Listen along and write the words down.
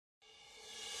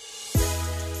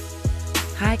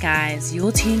Hi guys,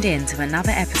 you're tuned in to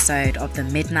another episode of the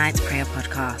Midnight Prayer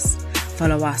Podcast.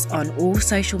 Follow us on all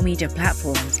social media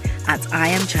platforms at I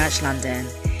Am Church London.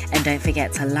 And don't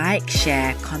forget to like,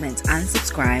 share, comment and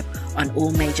subscribe on all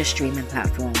major streaming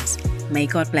platforms. May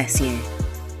God bless you.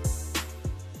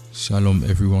 Shalom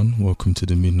everyone, welcome to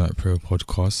the Midnight Prayer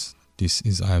Podcast. This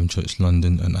is I Am Church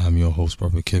London and I'm your host,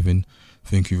 Brother Kevin.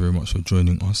 Thank you very much for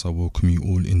joining us. I welcome you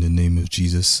all in the name of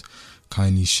Jesus.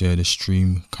 Kindly share the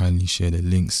stream, kindly share the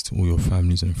links to all your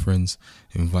families and friends.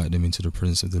 Invite them into the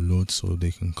presence of the Lord so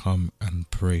they can come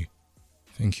and pray.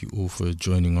 Thank you all for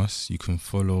joining us. You can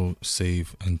follow,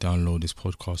 save and download this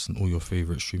podcast on all your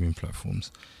favourite streaming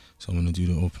platforms. So I'm going to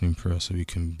do the opening prayer so we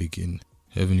can begin.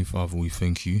 Heavenly Father, we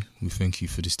thank you. We thank you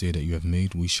for this day that you have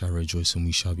made. We shall rejoice and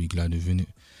we shall be glad within it.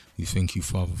 We thank you,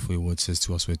 Father, for your word says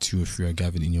to us, where two or three are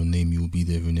gathered in your name, you will be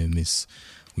there in their midst.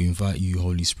 We invite you,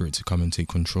 Holy Spirit, to come and take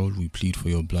control. We plead for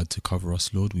your blood to cover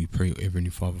us, Lord. We pray, Heavenly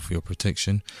Father, for your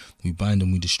protection. We bind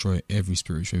and we destroy every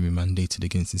spirit which may be mandated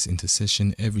against this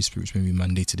intercession, every spirit which may be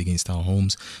mandated against our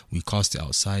homes. We cast it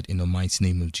outside in the mighty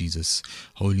name of Jesus.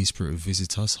 Holy Spirit,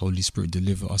 visit us. Holy Spirit,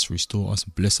 deliver us, restore us,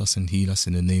 bless us and heal us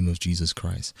in the name of Jesus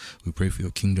Christ. We pray for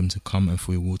your kingdom to come and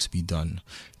for your will to be done.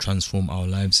 Transform our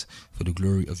lives for the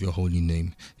glory of your holy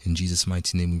name. In Jesus'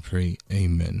 mighty name we pray.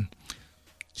 Amen.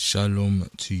 Shalom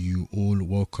to you all.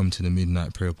 Welcome to the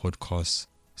Midnight Prayer Podcast.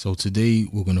 So today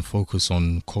we're going to focus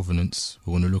on covenants.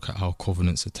 We're going to look at how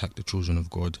covenants attack the children of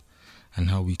God and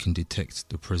how we can detect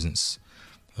the presence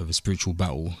of a spiritual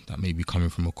battle that may be coming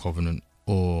from a covenant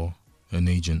or an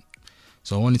agent.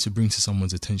 So I wanted to bring to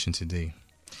someone's attention today,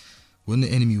 when the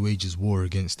enemy wages war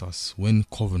against us, when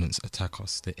covenants attack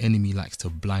us, the enemy likes to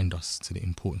blind us to the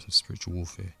importance of spiritual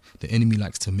warfare. The enemy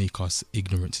likes to make us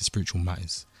ignorant to spiritual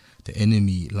matters. The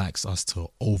enemy likes us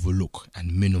to overlook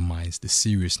and minimize the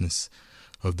seriousness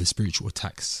of the spiritual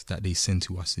attacks that they send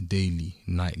to us daily,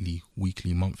 nightly,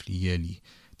 weekly, monthly, yearly.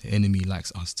 The enemy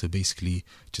likes us to basically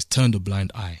just turn the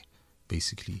blind eye,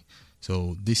 basically.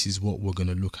 So this is what we're going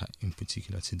to look at in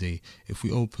particular today. If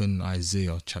we open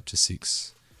Isaiah chapter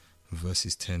 6,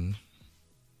 verses 10.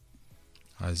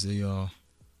 Isaiah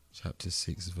chapter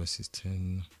 6, verses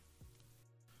 10.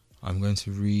 I'm going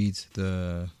to read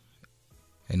the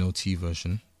NLT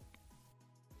version.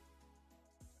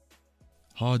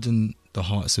 Harden the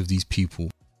hearts of these people,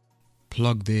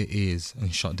 plug their ears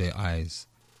and shut their eyes.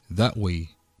 That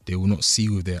way they will not see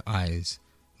with their eyes,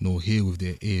 nor hear with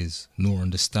their ears, nor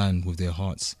understand with their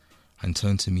hearts, and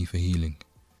turn to me for healing.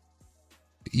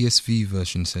 The ESV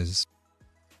version says,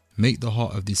 make the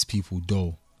heart of this people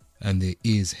dull, and their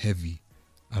ears heavy,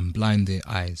 and blind their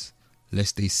eyes,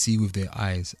 lest they see with their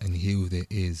eyes, and hear with their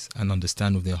ears, and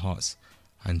understand with their hearts,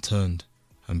 and turned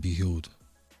and be healed.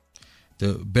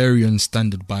 The Berean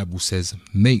Standard Bible says,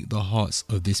 make the hearts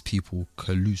of this people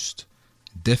calloused,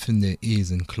 deafen their ears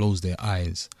and close their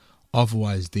eyes,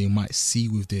 otherwise they might see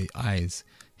with their eyes,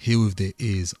 hear with their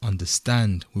ears,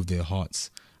 understand with their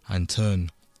hearts, and turn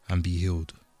and be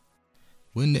healed.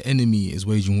 When the enemy is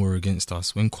waging war against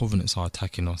us, when covenants are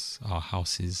attacking us, our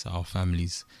houses, our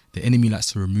families, the enemy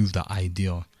likes to remove that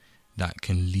idea that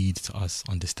can lead to us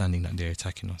understanding that they're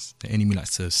attacking us. The enemy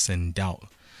likes to send doubt,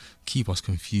 keep us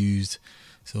confused.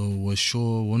 So we're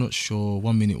sure, we're not sure.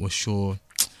 1 minute we're sure,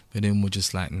 but then we're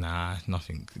just like, nah,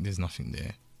 nothing. There's nothing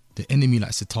there. The enemy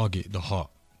likes to target the heart.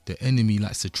 The enemy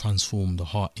likes to transform the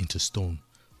heart into stone.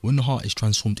 When the heart is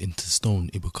transformed into stone,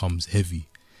 it becomes heavy.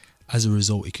 As a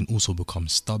result, it can also become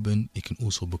stubborn. It can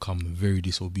also become very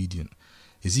disobedient.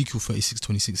 Ezekiel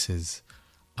 36:26 says,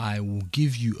 I will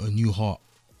give you a new heart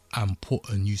and put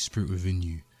a new spirit within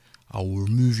you. I will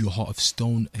remove your heart of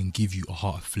stone and give you a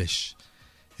heart of flesh.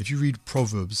 If you read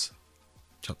Proverbs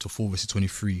chapter 4 verse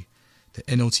 23, the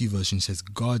NLT version says,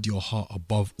 guard your heart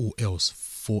above all else,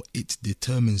 for it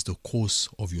determines the course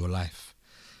of your life.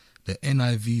 The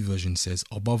NIV version says,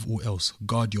 above all else,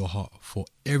 guard your heart, for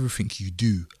everything you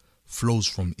do flows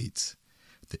from it.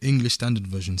 The English Standard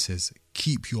Version says,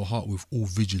 keep your heart with all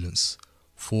vigilance,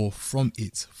 for from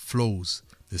it flows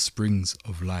the springs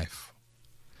of life.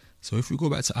 So if we go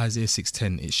back to Isaiah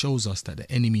 6:10, it shows us that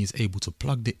the enemy is able to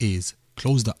plug the ears,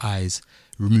 close the eyes,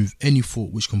 remove any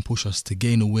thought which can push us to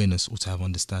gain awareness or to have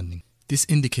understanding. This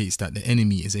indicates that the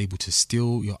enemy is able to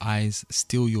steal your eyes,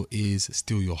 steal your ears,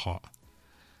 steal your heart.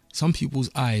 Some people's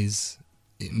eyes,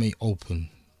 it may open.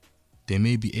 They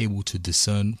may be able to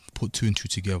discern, put two and two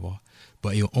together,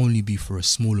 but it'll only be for a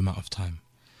small amount of time.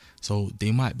 So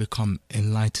they might become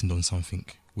enlightened on something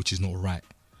which is not right.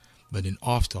 But then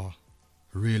after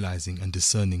realizing and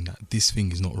discerning that this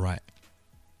thing is not right,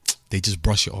 they just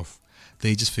brush it off.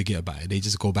 They just forget about it. They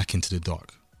just go back into the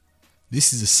dark.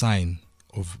 This is a sign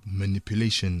of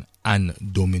manipulation and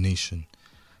domination.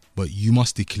 But you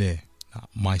must declare that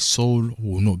my soul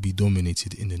will not be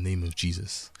dominated in the name of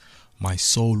Jesus. My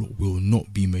soul will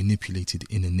not be manipulated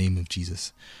in the name of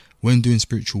Jesus. When doing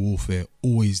spiritual warfare,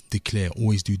 always declare,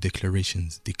 always do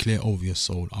declarations. Declare over your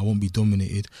soul, I won't be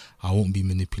dominated, I won't be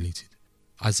manipulated.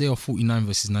 Isaiah 49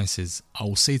 verses 9 says, I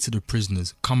will say to the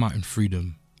prisoners, come out in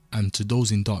freedom, and to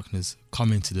those in darkness,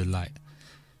 come into the light.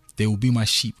 They will be my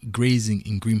sheep grazing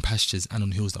in green pastures and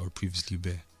on hills that were previously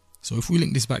bare. So if we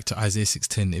link this back to Isaiah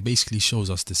 6:10, it basically shows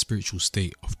us the spiritual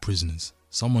state of prisoners.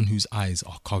 Someone whose eyes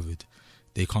are covered.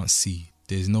 They can't see.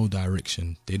 There's no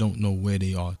direction. They don't know where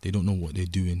they are. They don't know what they're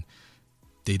doing.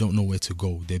 They don't know where to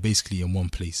go. They're basically in one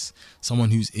place.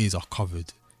 Someone whose ears are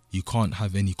covered. You can't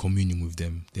have any communion with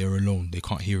them. They're alone. They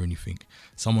can't hear anything.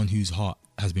 Someone whose heart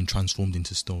has been transformed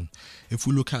into stone. If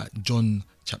we look at John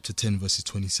chapter 10 verses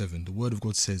 27, the word of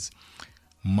God says,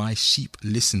 my sheep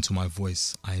listen to my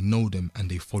voice. I know them and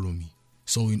they follow me.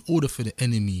 So in order for the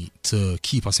enemy to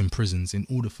keep us in prisons, in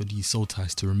order for these soul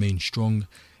ties to remain strong,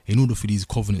 in order for these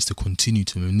covenants to continue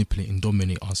to manipulate and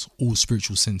dominate us, all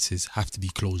spiritual senses have to be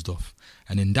closed off.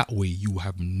 And in that way, you will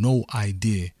have no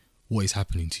idea what is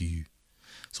happening to you.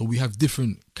 So we have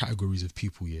different categories of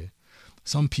people here.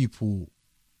 Some people,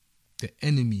 the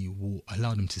enemy will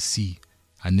allow them to see.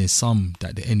 And there's some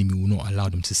that the enemy will not allow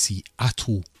them to see at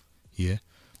all. Yeah.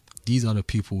 These are the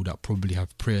people that probably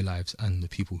have prayer lives and the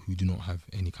people who do not have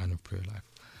any kind of prayer life.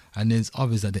 And there's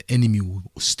others that the enemy will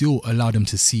still allow them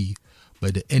to see,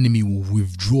 but the enemy will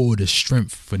withdraw the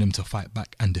strength for them to fight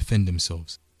back and defend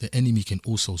themselves. The enemy can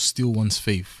also steal one's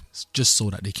faith just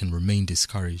so that they can remain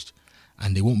discouraged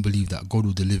and they won't believe that God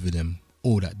will deliver them,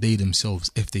 or that they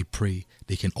themselves, if they pray,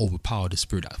 they can overpower the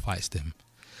spirit that fights them.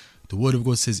 The word of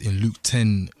God says in Luke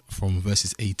 10 from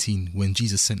verses 18, when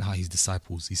Jesus sent out his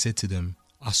disciples, he said to them,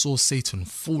 I saw Satan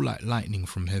fall like lightning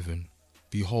from heaven.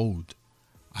 Behold,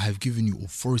 I have given you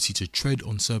authority to tread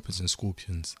on serpents and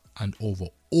scorpions and over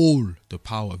all the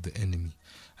power of the enemy,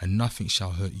 and nothing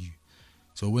shall hurt you.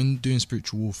 So when doing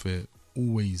spiritual warfare,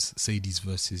 always say these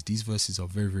verses. These verses are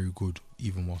very, very good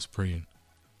even whilst praying.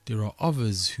 There are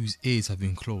others whose ears have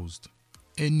been closed.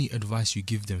 Any advice you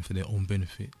give them for their own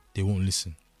benefit, they won't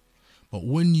listen. But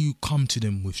when you come to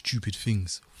them with stupid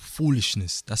things,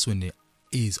 foolishness, that's when their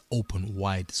ears open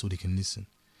wide so they can listen.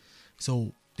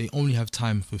 So they only have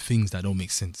time for things that don't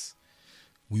make sense.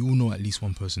 We all know at least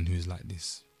one person who is like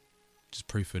this. Just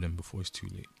pray for them before it's too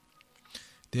late.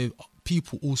 There are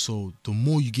people also, the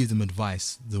more you give them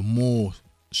advice, the more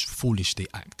foolish they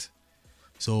act.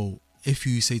 So if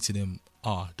you say to them,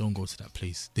 don't go to that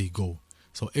place, they go.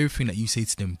 So everything that you say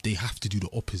to them, they have to do the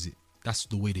opposite. That's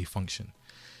the way they function.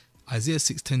 Isaiah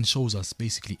 6:10 shows us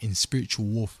basically in spiritual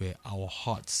warfare, our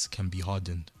hearts can be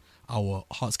hardened. Our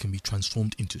hearts can be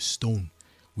transformed into stone.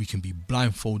 We can be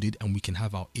blindfolded and we can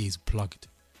have our ears plugged.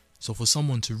 So for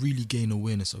someone to really gain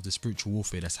awareness of the spiritual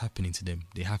warfare that's happening to them,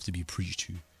 they have to be preached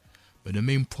to. But the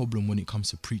main problem when it comes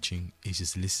to preaching is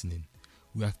just listening.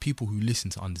 We have people who listen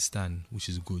to understand, which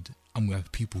is good, and we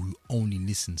have people who only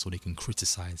listen so they can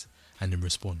criticize and then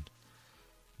respond.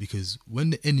 Because when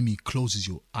the enemy closes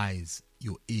your eyes,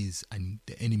 your ears, and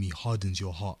the enemy hardens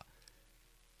your heart,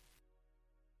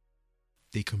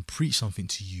 they can preach something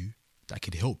to you that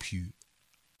could help you,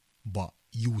 but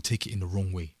you will take it in the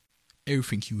wrong way.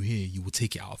 Everything you hear, you will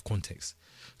take it out of context.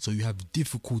 So you have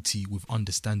difficulty with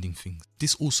understanding things.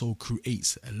 This also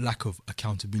creates a lack of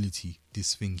accountability,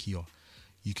 this thing here.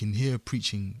 You can hear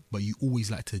preaching, but you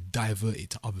always like to divert it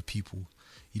to other people.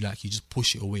 You just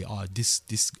push it away.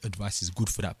 This advice is good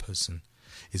for that person.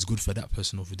 It's good for that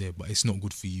person over there, but it's not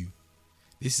good for you.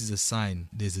 This is a sign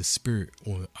there's a spirit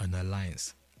or an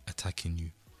alliance attacking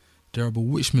you. There are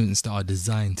bewitchments that are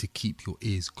designed to keep your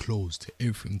ears closed to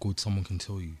everything good someone can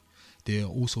tell you. There are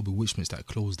also bewitchments that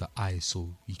close the eyes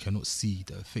so you cannot see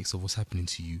the effects of what's happening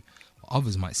to you.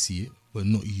 Others might see it, but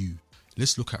not you.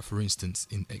 Let's look at, for instance,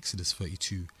 in Exodus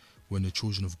 32, when the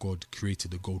children of God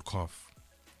created the gold calf.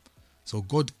 So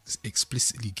God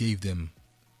explicitly gave them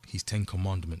his 10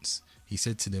 commandments. He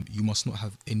said to them, you must not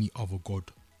have any other God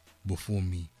before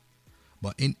me.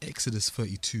 But in Exodus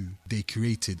 32, they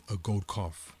created a gold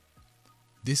calf.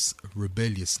 This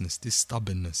rebelliousness, this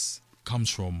stubbornness comes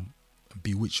from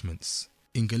bewitchments.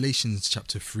 In Galatians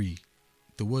chapter 3,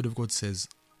 the word of God says,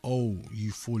 "Oh,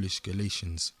 you foolish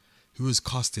Galatians, who has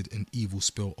casted an evil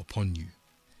spell upon you?"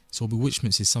 So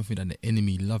bewitchments is something that the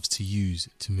enemy loves to use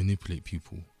to manipulate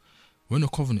people. When a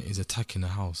covenant is attacking a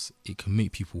house, it can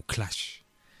make people clash.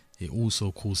 It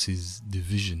also causes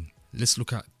division. Let's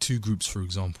look at two groups, for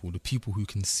example, the people who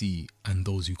can see and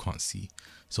those who can't see.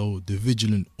 So the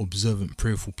vigilant, observant,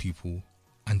 prayerful people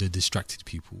and the distracted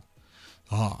people.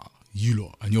 You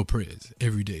lot and your prayers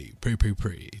every day.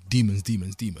 Pray. Demons.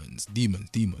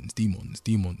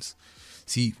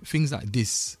 See, things like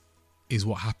this is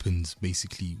what happens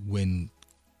basically when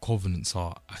covenants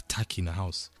are attacking a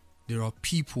house. There are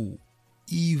people,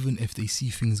 even if they see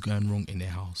things going wrong in their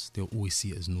house, they'll always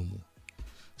see it as normal.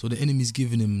 So the enemy's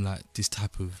giving them like this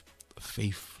type of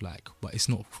faith, but it's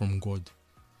not from God.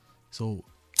 So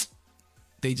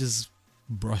they just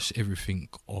brush everything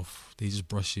off. They just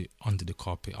brush it under the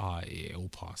carpet. It'll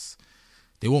pass.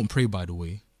 They won't pray, by the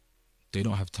way. They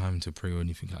don't have time to pray or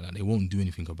anything like that. They won't do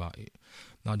anything about it.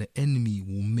 Now the enemy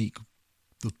will make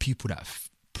the people that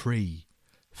pray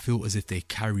feel as if they're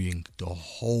carrying the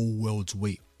whole world's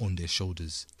weight on their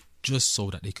shoulders, just so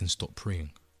that they can stop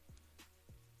praying.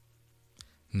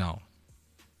 Now,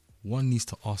 one needs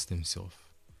to ask themselves,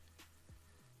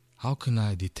 how can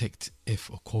I detect if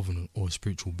a covenant or a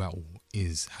spiritual battle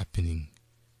is happening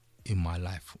in my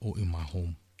life or in my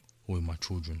home or in my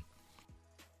children?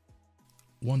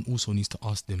 One also needs to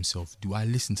ask themselves, do I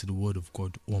listen to the word of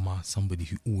God, or am I somebody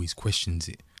who always questions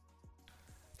it?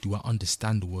 Do I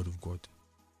understand the word of God?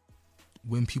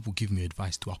 When people give me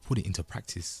advice, do I put it into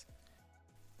practice?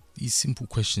 These simple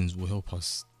questions will help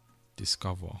us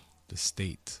discover the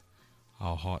state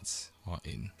our hearts are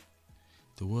in.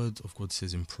 The word of God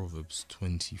says in Proverbs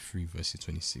 23 verse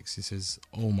 26, it says,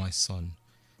 "O my son,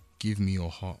 give me your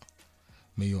heart.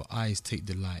 May your eyes take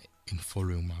delight in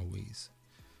following my ways."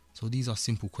 So these are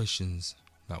simple questions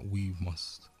that we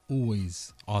must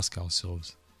always ask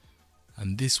ourselves.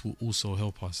 And this will also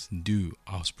help us do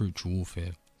our spiritual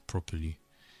warfare properly.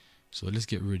 So let's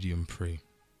get ready and pray.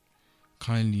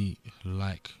 Kindly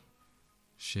like,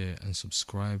 share and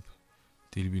subscribe.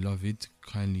 Dearly beloved,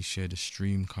 kindly share the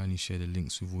stream, kindly share the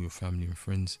links with all your family and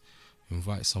friends.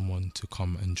 Invite someone to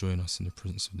come and join us in the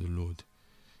presence of the Lord.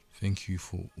 Thank you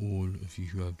for all of you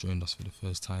who have joined us for the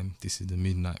first time. This is the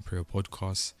Midnight Prayer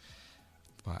Podcast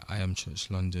by I Am Church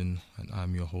London, and I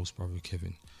am your host, Brother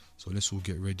Kevin. So let's all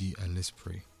get ready and let's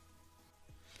pray.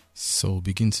 So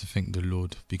begin to thank the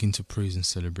Lord, begin to praise and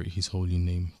celebrate his holy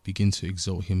name, begin to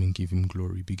exalt him and give him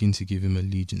glory, begin to give him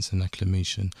allegiance and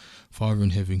acclamation. Father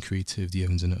in heaven, creator of the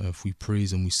heavens and the earth, we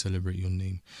praise and we celebrate your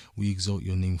name. We exalt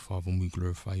your name, Father, and we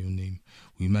glorify your name.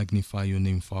 We magnify your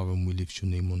name, Father, and we lift your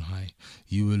name on high.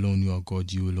 You alone, you are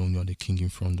God. You alone, you are the King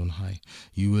enthroned on high.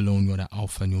 You alone, you are the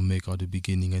Alpha and Omega, the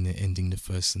beginning and the ending, the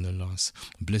first and the last.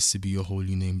 Blessed be your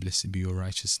holy name. Blessed be your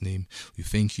righteous name. We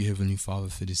thank you, Heavenly Father,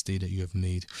 for this day that you have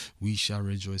made. We shall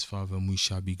rejoice, Father, and we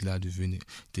shall be glad within it.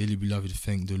 Dearly beloved,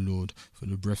 thank the Lord for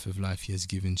the breath of life he has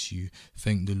given to you.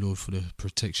 Thank the Lord for the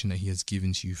protection that he has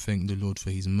given to you. Thank the Lord for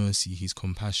his mercy, his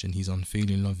compassion, his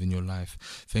unfailing love in your life.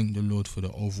 Thank the Lord for the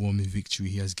overwhelming victory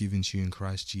he has given to you in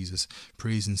Christ Jesus.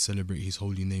 Praise and celebrate his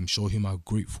holy name. Show him how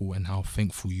grateful and how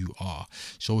thankful you are.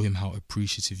 Show him how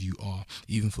appreciative you are,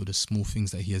 even for the small things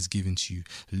that he has given to you.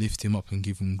 Lift him up and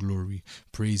give him glory.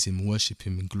 Praise him, worship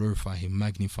him, and glorify him,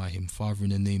 magnify him. Father, in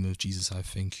the name of Jesus, I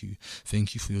thank you.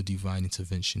 Thank you for your divine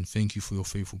intervention. Thank you for your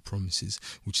faithful promises,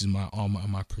 which is my armor and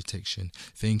my protection.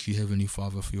 Thank you, Heavenly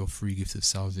Father, for your free gift of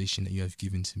salvation that you have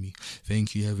given to me.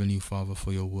 Thank you, Heavenly Father,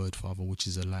 for your word, Father, which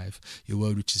is alive. Your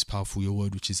word which is powerful. Your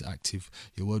word which is active.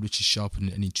 Your word which is sharper than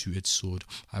any two-edged sword.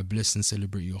 I bless and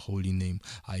celebrate your holy name.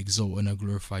 I exalt and I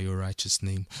glorify your righteous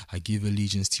name. I give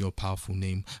allegiance to your powerful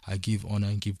name. I give honor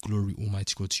and give glory,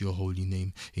 Almighty God, to your holy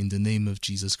name. In the name of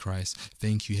Jesus Christ,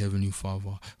 thank you, Heavenly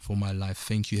Father, for my life.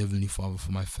 Thank you, Heavenly Father,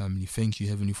 for my family. Thank you,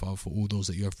 Heavenly Father, for all those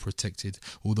that you have protected,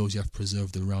 all those you have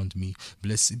preserved around me.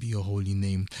 Blessed be your holy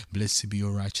name. Blessed be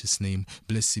your righteous name.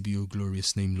 Blessed be your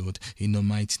glorious name, Lord. In the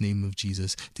mighty name of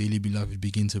Jesus, dearly beloved,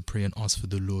 begin to pray and ask for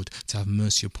the Lord to have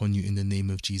mercy upon you in the name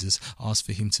of Jesus. Ask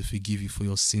for him to forgive you for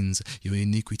your sins, your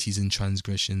iniquities and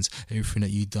transgressions, everything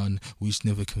that you've done which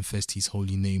never confessed his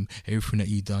holy name, everything that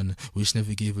you've done which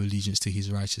never gave allegiance to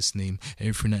his righteous name,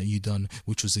 everything that you've done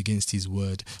which was against his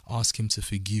word. Ask him to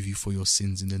forgive you for your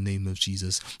sins in the name of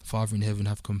Jesus. Father in heaven,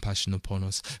 have compassion upon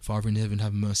us. Father in heaven,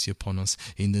 have mercy upon us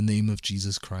in the name of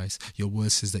Jesus Christ. Your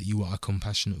word says that you are a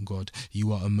compassionate God.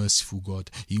 You are a merciful God.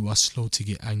 You are slow to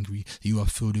get angry. You are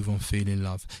filled with unfailing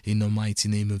love. In the mighty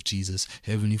name of Jesus,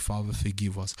 Heavenly Father,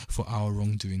 forgive us for our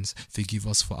wrongdoings. Forgive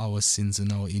us for our sins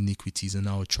and our iniquities and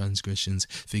our transgressions.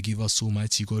 Forgive us,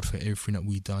 Almighty God, for everything that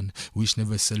we've done which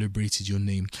never celebrated your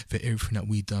name, for everything that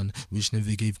we've done which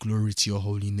never gave glory to your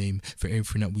holy name for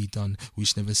everything that we done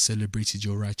which never celebrated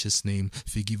your righteous name.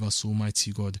 Forgive us,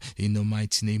 Almighty God, in the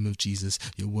mighty name of Jesus.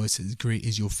 Your word says, great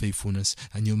is your faithfulness,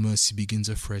 and your mercy begins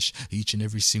afresh each and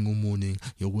every single morning.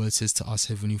 Your word says to us,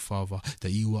 Heavenly Father,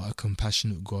 that you are a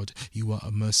compassionate God, you are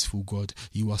a merciful God,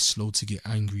 you are slow to get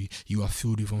angry, you are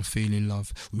filled with unfailing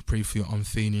love. We pray for your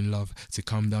unfailing love to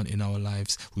come down in our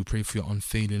lives. We pray for your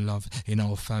unfailing love in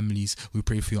our families. We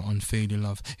pray for your unfailing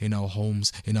love in our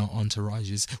homes, in our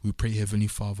entourages. We pray, Heavenly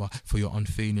Father, for your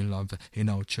unfailing love in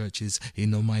our churches.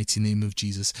 In the mighty name of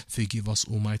Jesus, forgive us,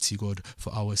 Almighty God,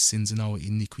 for our sins and our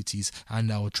iniquities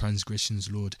and our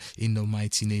transgressions, Lord. In the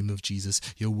mighty name of Jesus,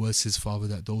 your word says, Father,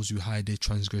 that those who hide their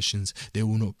transgressions, they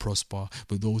will not prosper,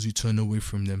 but those who turn away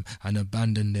from them and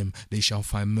abandon them, they shall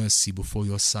find mercy before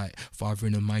your sight. Father,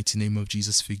 in the mighty name of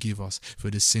Jesus, forgive us for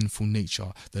the sinful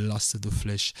nature, the lust of the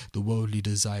flesh, the worldly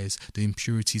desires, the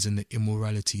impurities and the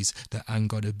immoralities, the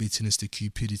anger, the bitterness, the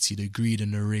cupidity, the greed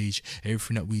and the rage,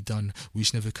 everything that we done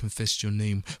which never confessed your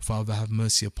name. Father, have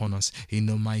mercy upon us in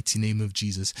the mighty name of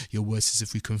Jesus. Your word says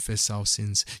if we confess our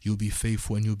sins, you'll be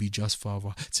faithful and you'll be just,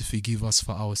 Father, to forgive us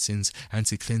for our sins and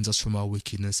to cleanse us from our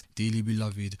wickedness. Dearly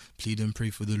beloved, plead and pray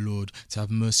for the Lord to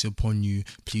have mercy upon you.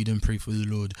 Plead and pray for the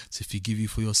Lord to forgive you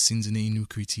for your sins and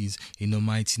iniquities. In the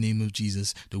mighty name of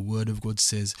Jesus, the word of God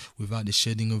says, without the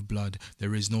shedding of blood,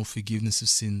 there is no forgiveness of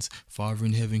sins. Father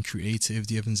in heaven, creator of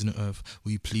the heavens and the earth,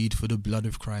 we plead for the blood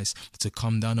of Christ to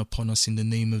come down upon us in the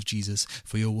name of Jesus.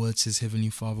 For your word says, Heavenly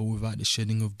Father, without the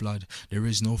shedding of blood, there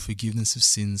is no forgiveness of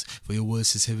sins. For your word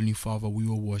says, Heavenly Father, we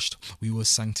were washed, we were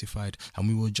sanctified, and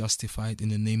we were justified in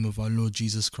the name of our Lord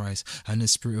Jesus Christ and the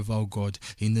Spirit of our God.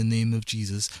 In the name of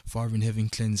Jesus, Father in heaven,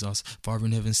 cleanse us. Father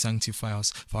in heaven, sanctify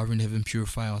us. Father in heaven,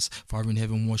 purify us. Father in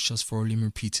heaven, wash us thoroughly and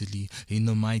repeatedly. In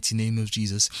the mighty name of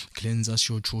Jesus, cleanse us,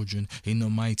 your children. In the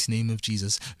mighty name of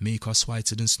Jesus, make us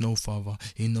whiter than snow, Father.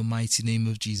 In the mighty name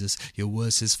of Jesus, your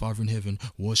word says, Father in heaven,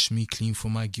 wash me clean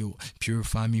from my guilt,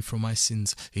 purify me from my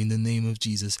sins. In the name of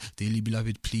Jesus, dearly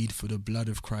beloved, plead for the blood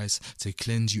of Christ to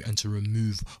cleanse you and to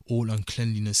remove all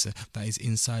uncleanliness that is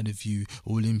inside of you,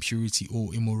 all impurity,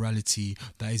 all immorality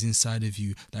that is inside of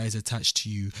you, that is attached to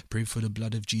you. Pray for the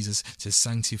blood of Jesus to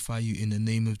sanctify you in the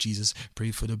name of Jesus.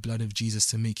 Pray for the blood of Jesus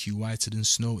to make you whiter than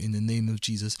snow in the name of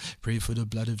Jesus. Pray for the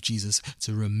blood of Jesus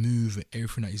to remove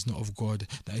everything that is not of God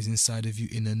that is inside of you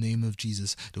in the name of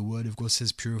Jesus. The word of God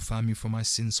says, purify me from my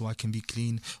sins so I can be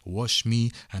clean. Wash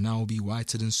me and I will be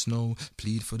whiter than snow.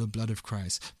 Plead for the blood of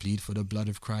Christ. Plead for the blood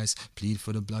of Christ. Plead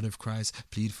for the blood of Christ.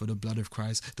 Plead for the blood of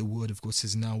Christ. The word of God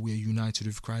says, now we are united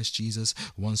with Christ Jesus.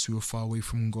 Once we were far away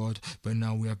from God, but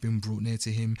now we have been brought near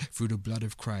to him through the blood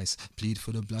of Christ. Plead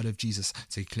for the blood of Jesus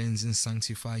to cleanse and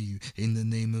sanctify you in the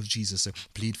name of Jesus.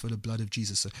 Plead for the blood of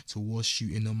Jesus to wash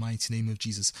you in the mighty name of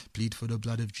Jesus. Plead for the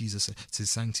blood of Jesus to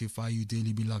sanctify you,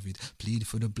 dearly beloved. Plead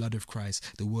for the blood of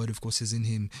Christ. The word of God says, in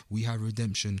him we have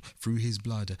redemption through his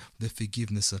blood, the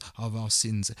forgiveness of our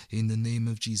sins in the name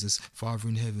of Jesus. Father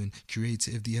in heaven,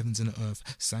 creator of the heavens and the earth,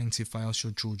 sanctify us,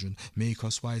 your children. Make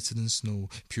us whiter than snow.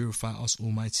 Purify us,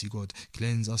 Almighty God.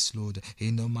 Cleanse us, Lord,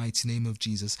 in the mighty name of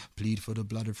Jesus. Plead for the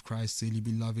blood of Christ, dearly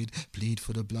beloved. Plead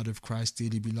for the blood of Christ,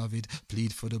 dearly beloved.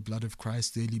 Plead for the blood of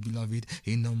Christ, dearly beloved,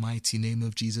 in the mighty name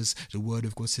of Jesus. The word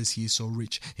of God says he is so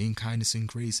rich in kindness and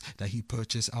grace that he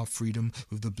purchased our freedom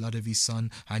with the blood of his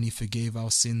Son, and he forgave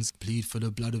our sins. Plead for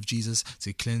the blood of Jesus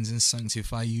to cleanse and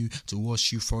sanctify you, to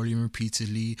wash you thoroughly and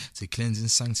repeatedly, to cleanse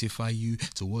and sanctify you,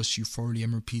 to wash you thoroughly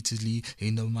and repeatedly,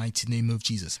 in the mighty name of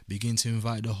Jesus. Begin to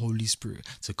invite the Holy Spirit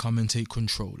to come and take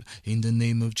control in the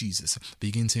name of Jesus.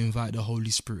 Begin to invite the Holy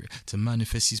Spirit to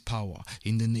manifest his power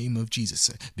in the name of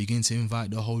Jesus. Begin to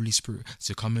invite the Holy Spirit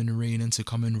to come and reign and to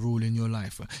come and rule in your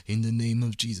life in the name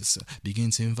of Jesus.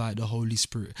 Begin to invite the Holy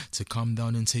Spirit to come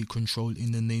down and take control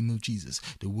in the name of Jesus.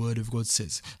 The word of God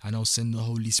says, and I'll send the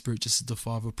Holy Spirit just as the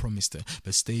Father promised,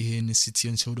 but stay here in the city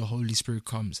until the Holy Spirit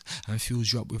comes and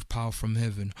fills you up with power from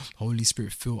heaven. Holy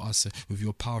Spirit, fill us with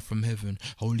your power from heaven.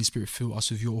 Holy Spirit, fill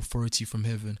us with your authority from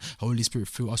heaven. Holy Spirit,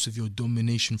 fill us with your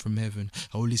domination from heaven.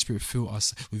 Holy Spirit, fill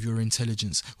us with your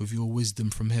intelligence, with your wisdom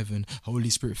from heaven. Holy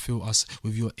Spirit, fill us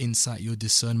with your insight, your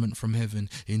discernment from heaven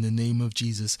in the name of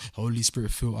Jesus. Holy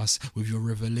Spirit, fill us with your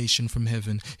revelation from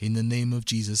heaven in the name of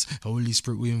Jesus. Holy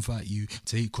Spirit, we invite you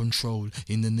to take control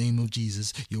in the name of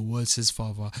Jesus. Your word says,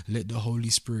 Father, let the Holy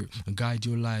Spirit guide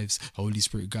your lives. Holy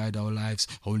Spirit, guide our lives.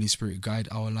 Holy Spirit, guide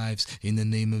our lives in the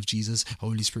name of Jesus.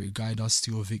 Holy Spirit, guide us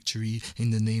to your victory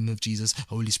in the name of Jesus.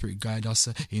 Holy Spirit, guide us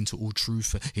into all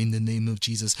truth in the name of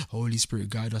Jesus. Holy Spirit,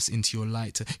 guide us into your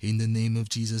light in the name of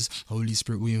Jesus. Holy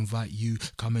Spirit, we invite you,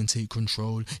 come and take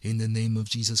control in the name of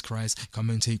Jesus Christ. Come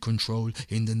and take control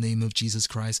in the name of Jesus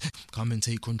Christ. Come and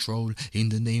take control in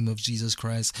the name of Jesus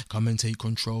Christ. Come and take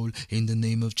control in the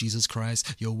name of Jesus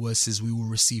Christ. Your word says we will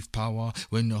receive power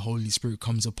when the Holy Spirit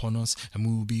comes upon us, and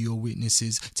we will be your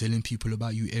witnesses, telling people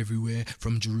about you everywhere,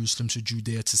 from Jerusalem to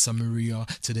Judea to Samaria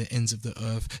to the ends of the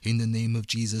earth, in the name of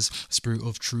Jesus. Spirit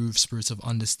of truth, spirit of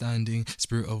understanding,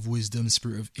 spirit of wisdom,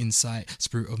 spirit of insight,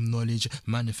 spirit of knowledge,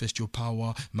 manifest your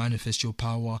power, manifest your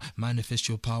power, manifest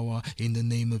your power in the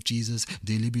name of Jesus.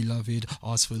 Dearly beloved,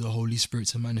 ask for the Holy Spirit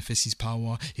to manifest his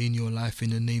power in your life in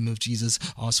the name of Jesus.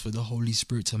 Ask for the Holy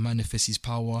Spirit to manifest his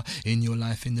power in your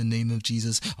life in the name of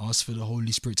Jesus. Ask for the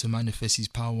Holy Spirit to manifest his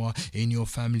power in your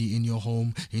family, in your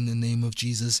home, in the name of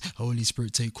Jesus. Holy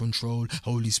Spirit, take control.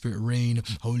 Holy Spirit, reign.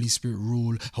 Holy Spirit,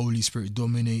 rule. Holy Spirit,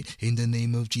 dominate in the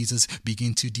name of Jesus.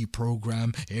 Begin to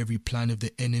deprogram every plan of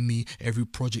the enemy, every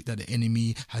project that the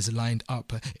enemy has lined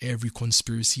up, every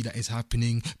conspiracy that is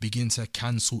happening. Begin to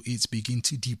cancel it, begin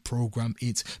to deprogram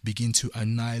it, begin to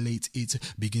annihilate it,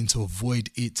 begin to avoid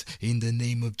it in the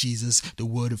name of Jesus. The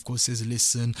word of God says,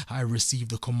 listen, I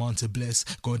received the command to bless.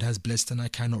 God has blessed and I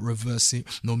cannot reverse it.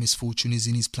 No misfortune is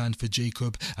in his plan for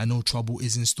Jacob, and no trouble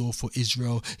is in store for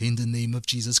Israel. In the name of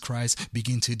Jesus Christ,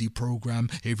 begin to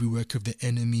deprogram every work of the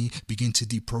enemy. Begin to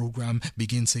deprogram,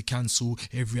 begin to cancel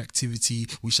every activity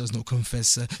which does not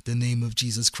confess the name of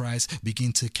Jesus Christ.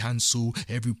 Begin to cancel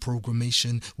every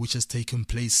programmation which has taken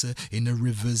place in the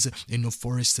rivers, in the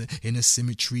forests, in the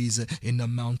cemeteries, in the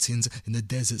mountains, in the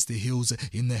deserts, the hills,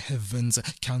 in the heavens.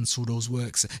 Cancel those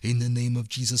works in the name of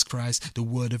Jesus Christ. The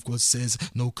word of God says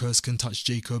no curse can touch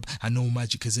Jacob, and no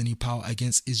magic has any power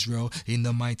against Israel. In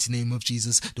the mighty name of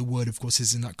Jesus, the word of God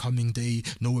says in that coming day,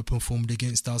 no weapon formed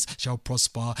against us shall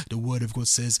prosper. The word of God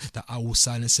says that I will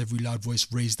silence every loud voice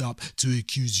raised up to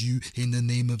accuse you in the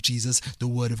name of Jesus. The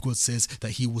word of God says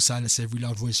that he will silence every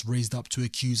loud voice raised up to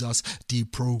accuse us.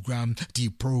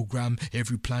 Deprogram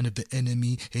every plan of the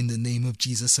enemy in the name of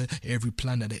Jesus. Every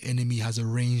plan that the enemy has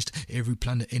arranged, every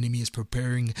plan the enemy is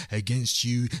preparing against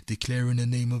you, declare in the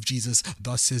name of Jesus,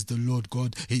 thus says the Lord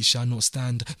God, it shall not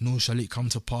stand, nor shall it come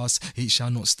to pass. It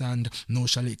shall not stand, nor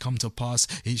shall it come to pass.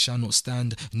 It shall not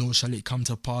stand, nor shall it come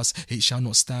to pass. It shall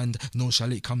not stand, nor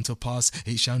shall it come to pass.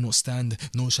 It shall not stand,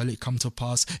 nor shall it come to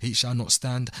pass. It shall not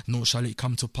stand, nor shall it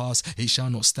come to pass. It shall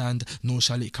not stand, nor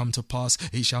shall it come to pass.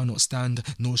 It shall not stand,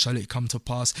 nor shall it come to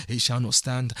pass. It shall not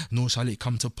stand, nor shall it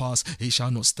come to pass. It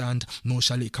shall not stand, nor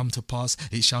shall it come to pass.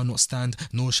 It shall not stand,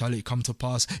 nor shall it come to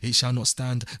pass. It shall not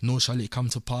stand, nor shall it come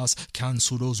to pass.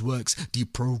 Cancel those works,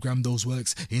 deprogram those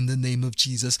works in the name of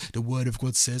Jesus. The word of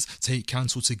God says, take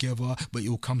counsel together, but it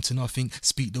will come to nothing.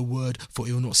 Speak the word, for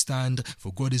it will not stand,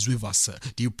 for God is with us.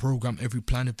 Deprogram every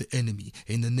plan of the enemy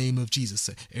in the name of Jesus.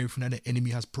 Everything that the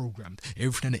enemy has programmed,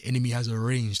 everything that the enemy has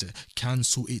arranged,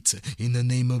 cancel it in the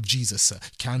name of Jesus.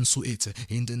 Cancel it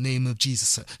in the name of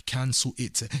Jesus. Cancel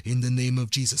it in the name of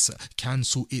Jesus.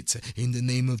 Cancel it in the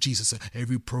name of Jesus.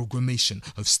 Every programmation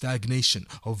of stagnation,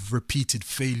 of repeated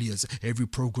failures, every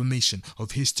programmation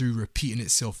of history repeating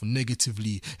itself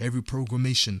negatively, every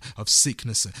programmation of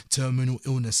sickness, terminal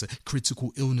illness,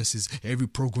 critical illnesses, every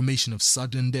programmation of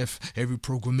sudden death, every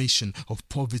programmation of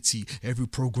poverty, every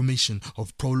programmation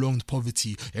of prolonged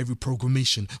poverty, every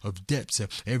programmation of debt,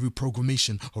 every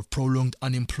programmation of prolonged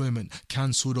unemployment.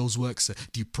 Cancel those works,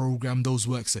 deprogram those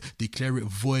works, declare it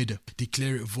void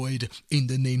in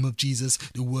the name of Jesus.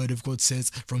 The word of God says,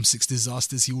 from 6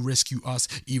 disasters he will rescue us,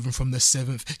 even from the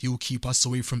 7th he will keep us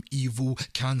away from evil.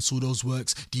 Cancel those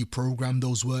works, deprogram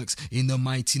those works in the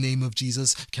mighty name of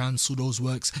Jesus. Cancel those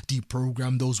works,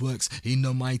 deprogram those works in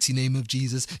the mighty name of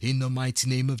Jesus. In the mighty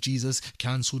name of Jesus,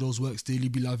 cancel those works, dearly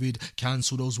beloved.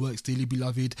 Cancel those works, dearly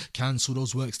beloved. Cancel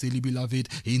those works, dearly beloved.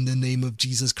 In the name of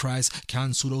Jesus Christ,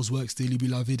 cancel those works, dearly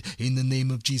beloved. In the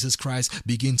name of Jesus Christ,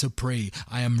 begin to pray.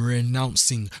 I am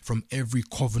renouncing from every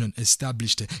covenant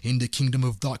established in the kingdom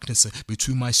of darkness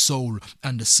between my soul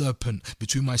and the serpent,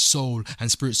 between my soul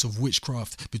and spirits of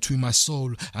witchcraft, between my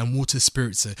soul and water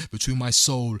spirits, between my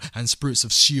soul and spirits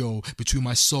of Sheol, between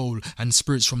my soul and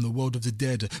spirits from the world of the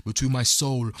dead, between my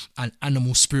soul and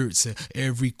animal spirits.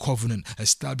 Every covenant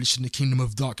established in the kingdom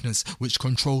of darkness which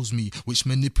controls me, which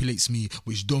manipulates me,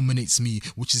 which dominates me,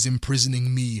 which is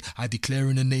imprisoning me, I declare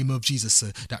in the name of Jesus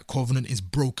that covenant is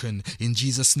broken in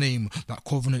Jesus' name. That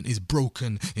covenant is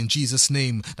broken in Jesus'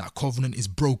 name. That covenant is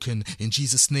broken in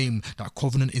Jesus' name. That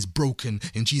covenant is broken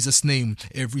in Jesus' name.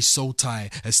 Every soul tie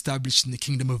established in the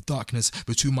kingdom of darkness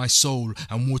between my soul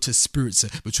and water spirits,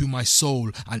 between my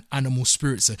soul and animal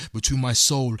spirits, between my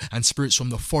soul and spirits from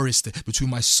the forest, between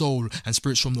my soul and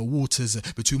spirits from the waters,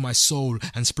 between my soul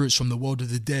and spirits from the world of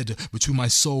the dead, between my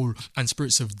soul and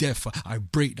spirits of death, I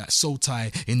break that soul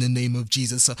tie in the name of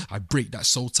Jesus. I break that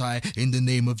soul tie in the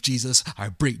name of Jesus. I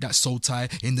break that soul soul tie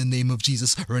in the name of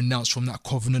Jesus. Renounce from that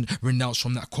covenant, renounce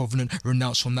from that covenant,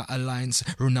 renounce from that alliance,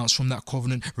 renounce from that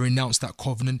covenant, renounce that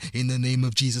covenant in the name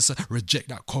of Jesus. Reject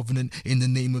that covenant in the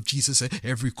name of Jesus.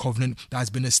 Every covenant that has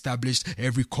been established,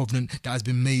 every covenant that has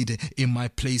been made in my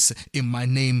place, in my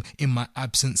name, in my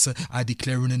absence, I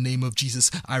declare in the name of Jesus,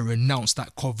 I renounce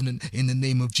that covenant in the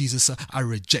name of Jesus. I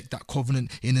reject that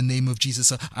covenant in the name of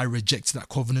Jesus. I reject that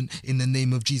covenant in the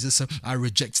name of Jesus. I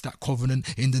reject that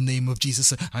covenant in the name of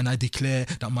Jesus. And I declare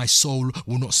that my soul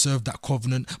will not serve that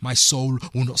covenant. My soul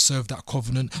will not serve that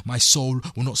covenant. My soul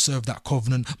will not serve that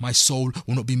covenant. My soul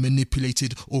will not be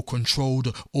manipulated or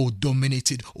controlled or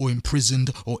dominated or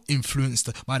imprisoned or influenced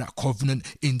by that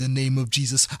covenant in the name of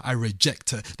Jesus. I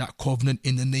reject that covenant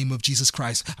in the name of Jesus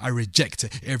Christ. I reject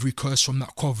every curse from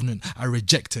that covenant. I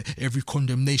reject every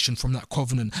condemnation from that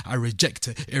covenant. I reject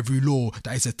every law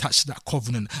that is attached to that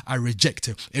covenant. I reject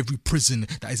every prison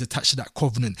that is attached to that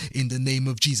covenant in the name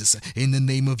of Jesus. In the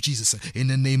name of Jesus. In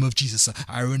the name of Jesus.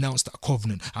 I renounce that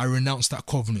covenant. I renounce that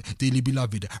covenant. Dearly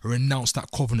beloved, renounce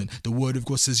that covenant. The word of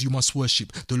God says you must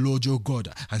worship the Lord your God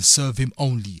and serve him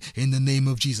only. In the name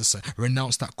of Jesus,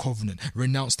 renounce that covenant.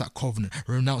 Renounce that covenant.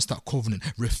 Renounce that covenant.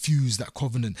 Refuse that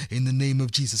covenant in the name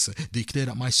of Jesus. Declare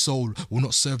that my soul will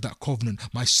not serve that covenant.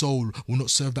 My soul will not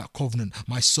serve that covenant.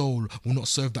 My soul will not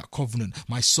serve that covenant.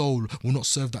 My soul will not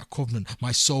serve that covenant.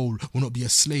 My soul will not be a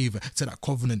slave to that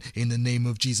covenant in the name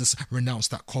of Jesus. Renounce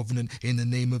that covenant in the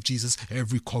name of Jesus.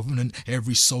 Every covenant,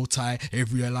 every soul tie,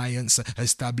 every alliance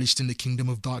established in the kingdom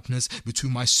of darkness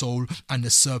between my soul and the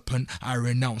serpent, I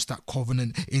renounce that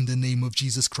covenant in the name of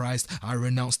Jesus Christ. I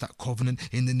renounce that covenant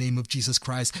in the name of Jesus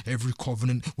Christ. Every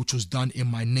covenant which was done in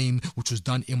my name, which was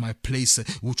done in my place,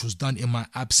 which was done in my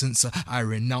absence, I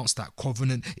renounce that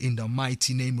covenant in the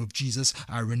mighty name of Jesus.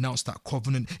 I renounce that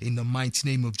covenant in the mighty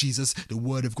name of Jesus. The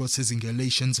word of God says in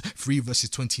Galatians 3 verses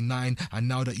 29, and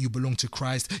now that you belong to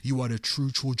Christ, you are the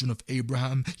true children of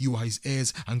Abraham, you are his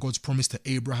heirs, and God's promise to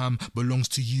Abraham belongs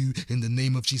to you in the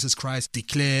name of Jesus Christ.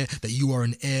 Declare that you are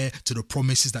an heir to the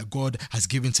promises that God has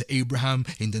given to Abraham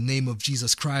in the name of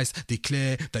Jesus Christ.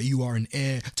 Declare that you are an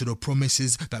heir to the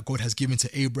promises that God has given to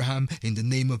Abraham in the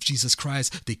name of Jesus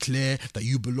Christ. Declare that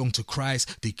you belong to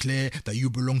Christ. Declare that you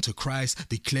belong to Christ.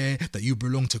 Declare that you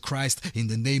belong to Christ in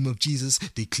the name of Jesus.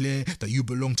 Declare that you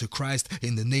belong to Christ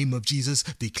in the name of Jesus.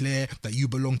 Declare that you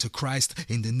belong to Christ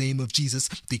in the name of Jesus.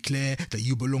 Declare that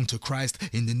you belong to Christ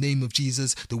in the name of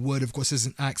Jesus. The word of God says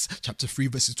in Acts chapter 3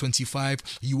 verses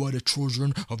 25, you are the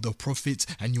children of the prophets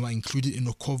and you are included in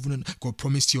the covenant God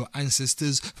promised to your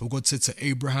ancestors. For God said to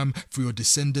Abraham, through your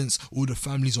descendants, all the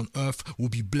families on earth will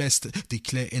be blessed.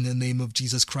 Declare in the name of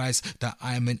Jesus Christ that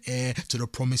I am an heir to the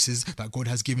promises that God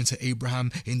has given to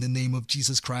Abraham in the name of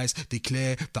Jesus Christ.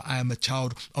 Declare that I am a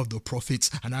child of the prophets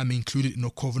and I am included in the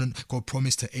covenant God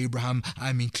promised to Abraham. I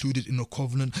am included in the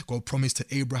covenant God promised to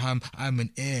Abraham. I am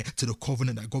an heir to the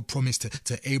covenant that God promised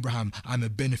to Abraham. I am a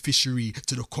beneficiary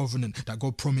to the covenant that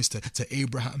God promised to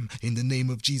Abraham in the name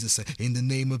of Jesus. In the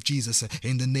name of Jesus.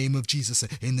 In the name of Jesus.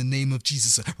 In the name of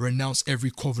Jesus. Renounce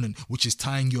every covenant which is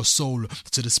tying your soul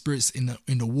to the spirits in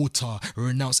the water.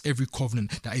 Renounce every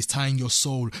covenant that is tying your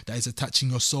soul, that is attaching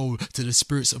your soul to the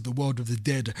spirits of the world of the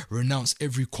dead. Renounce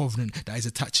every covenant that is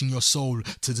attaching your soul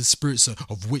to the spirits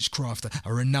of witchcraft.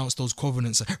 Renounce those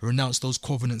covenants. Renounce those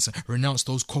covenants. Renounce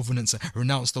those covenants.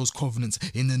 Renounce those covenants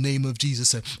in the name of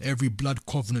Jesus. Every blood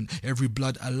covenant, every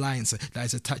blood alliance that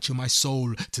is attaching my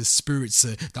soul to spirits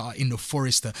that are in the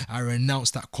forest, I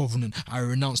renounce that covenant. I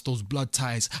renounce those blood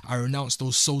ties. I renounce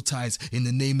those soul ties in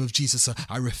the name of Jesus.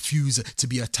 I refuse to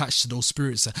be attached to those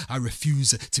spirits. I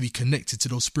refuse to be connected to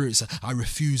those spirits. I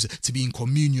refuse to be in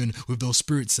communion with those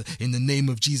spirits in the name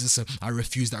of Jesus. I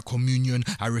refuse that communion.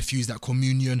 I refuse that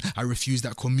communion. I refuse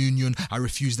that communion. I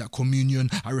refuse that communion.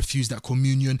 I refuse that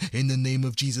communion in the name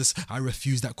of Jesus. I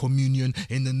refuse that communion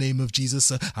in the name of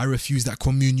Jesus. I refuse that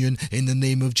communion in the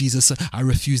name of Jesus. I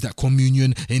refuse that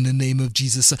communion in the name of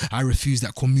Jesus. I refuse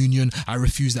that communion. I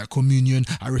refuse that communion.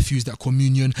 I refuse that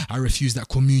communion. I refuse that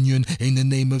communion in the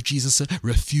name of Jesus.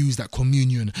 Refuse that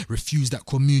communion. Refuse that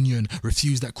communion.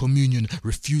 Refuse that communion.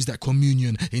 Refuse that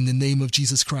communion in the name of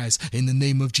Jesus Christ. In the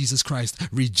name of Jesus Christ.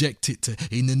 Reject it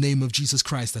in the name of Jesus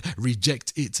Christ.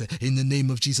 Reject it in the name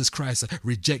of Jesus Christ.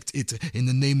 Reject it in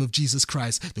the name of Jesus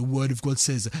Christ. The word of God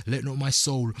says, let not my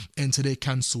soul enter their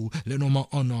council. Let not my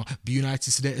honor be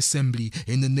united to their assembly.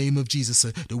 In the name of Jesus.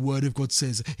 The word of God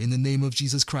says, in the name of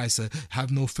Jesus Christ,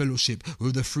 have no fellowship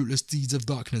with the fruitless deeds of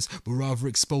darkness, but rather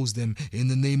expose them in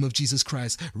the name of Jesus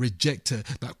Christ. Reject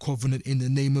that covenant in the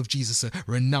name of Jesus.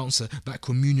 Renounce that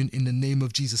communion in the name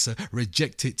of Jesus.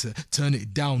 Reject it. Turn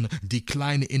it down.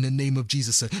 Decline it in the name of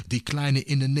Jesus. Decline it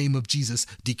in the name of Jesus.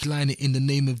 Decline decline it in the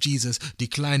name of Jesus,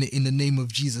 decline it in the name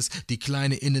of Jesus,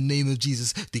 decline it in the name of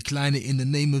Jesus, decline it in the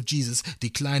name of Jesus,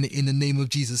 decline it in the name of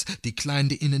Jesus, decline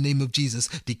it in the name of Jesus,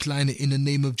 decline it in the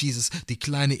name of Jesus,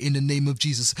 decline it in the name of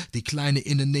Jesus, decline it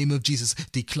in the name of Jesus,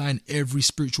 decline every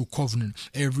spiritual covenant,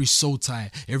 every soul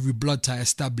tie, every blood tie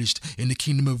established in the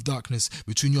kingdom of darkness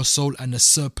between your soul and the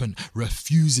serpent.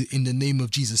 Refuse it in the name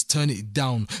of Jesus, turn it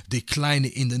down, decline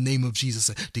it in the name of Jesus.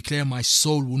 Declare, my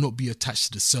soul will not be attached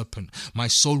to the serpent, my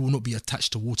soul will not be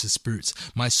attached to water spirits,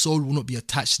 my soul will not be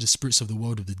attached to the spirits of the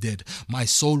world of the dead, my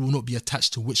soul will not be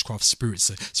attached to witchcraft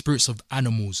spirits, spirits of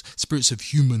animals, spirits of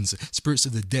humans, spirits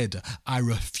of the dead. I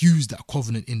refuse that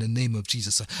covenant in the name of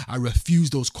Jesus. I refuse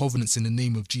those covenants in the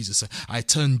name of Jesus. I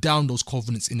turn down those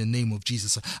covenants in the name of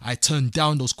Jesus. I turn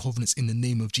down those covenants in the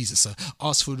name of Jesus.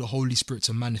 Ask for the Holy Spirit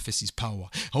to manifest his power.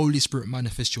 Holy Spirit,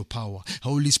 manifest your power.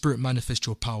 Holy Spirit, manifest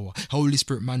your power. Holy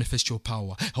Spirit, manifest your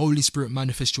power. Holy Spirit,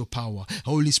 manifest your power.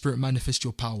 Holy Spirit, manifest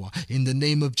your power in the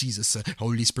name of Jesus.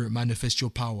 Holy Spirit, manifest your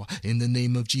power in the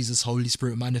name of Jesus. Holy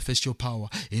Spirit, manifest your power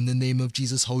in the name of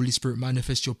Jesus. Holy Spirit,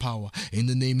 manifest your power in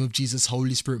the name of Jesus.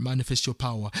 Holy Spirit, manifest your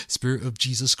power. Spirit of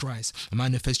Jesus Christ,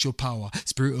 manifest your power.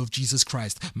 Spirit of Jesus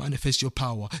Christ, manifest your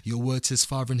power. Your word says,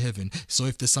 Father in heaven, so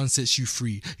if the Son sets you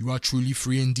free, you are truly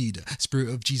free indeed. Spirit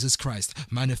of Jesus Christ,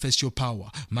 manifest your power.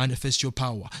 Manifest your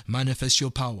power. Manifest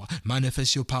your power.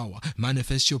 Manifest your power.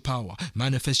 Manifest your power.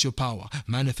 Manifest your power.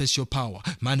 Manifest your power.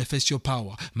 Manifest your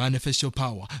power. Manifest your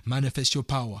power. Manifest your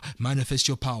power. Manifest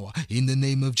your power in the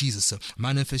name of Jesus.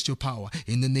 Manifest your power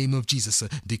in the name of Jesus.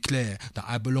 Declare that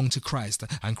I belong to Christ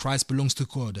and Christ belongs to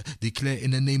God. Declare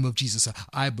in the name of Jesus,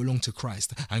 I belong to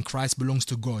Christ and Christ belongs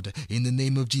to God. In the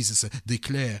name of Jesus,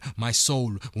 declare, my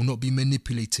soul will not be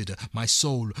manipulated. My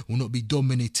soul will not be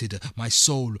dominated. My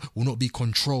soul will not be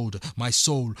controlled. My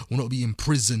soul will not be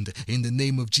imprisoned. In the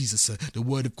name of Jesus, the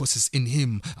word of God says, in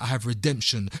him I have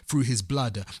redemption through his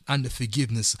blood and the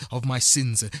forgiveness of my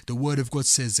sins. The word of God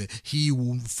says he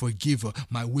will forgive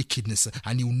my wickedness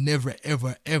and he will never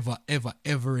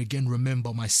ever again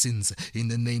remember my sins. In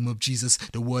the name of Jesus,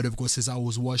 the word of God says, I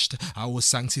was washed, I was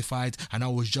sanctified, and I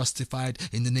was justified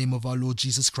in the name of our Lord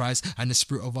Jesus Christ and the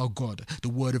Spirit of our God. The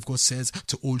word of God says,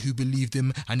 to all who believed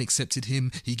him and accepted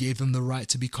him, he gave them the right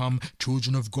to become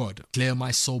children of God. Declare,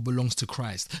 my soul belongs to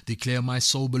Christ. Declare, my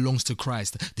soul belongs to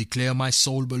Christ. Declare, my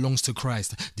soul belongs to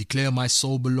Christ. Declare, my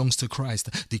soul belongs to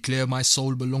Christ. Declare, my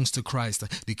soul belongs to Christ.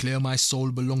 Declare, my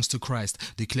soul belongs to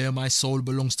Christ. Declare, my soul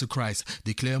belongs to Christ.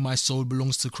 Declare, my soul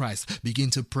belongs to Christ. Begin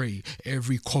to pray.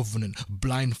 Every covenant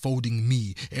blindfolding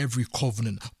me, every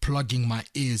covenant plugging my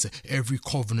ears, every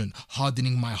covenant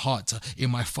hardening my heart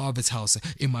in my father's house,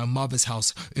 in my mother's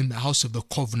house, in the house of the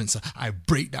covenants, I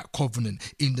break that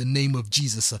covenant in the name of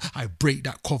Jesus. I break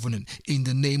that covenant in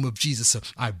the name of Jesus.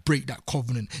 I break that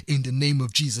covenant in the name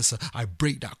of Jesus. I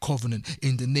break that covenant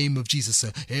in the name of Jesus.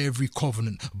 Every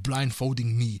covenant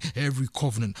blindfolding me, every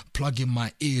covenant plugging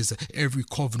my ears, every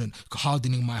covenant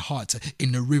hardening my heart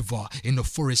in the river, in the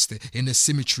forest, in the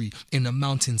cemetery, in the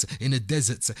mountains, in the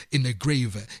deserts, in the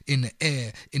grave, in the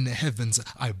air, in the heavens,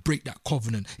 I break that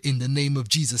covenant in the name of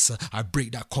Jesus. I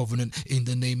break that covenant in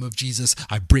the name of Jesus.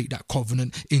 I break that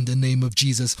covenant in the name of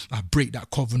Jesus. I break that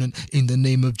covenant in the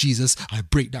name of Jesus. I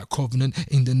break that covenant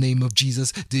in the name of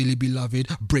Jesus. Dearly beloved,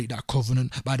 break that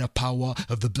covenant by the power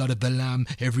of the blood of the Lamb.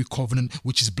 Every covenant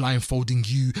which is blindfolding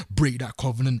you, break that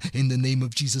covenant in the name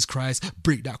of Jesus Christ.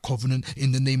 Break that covenant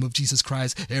in the name of Jesus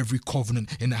Christ. Every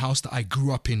covenant in the house that I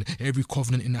grew up in, every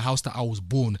covenant in the house that I was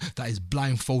born, that is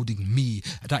blindfolding me,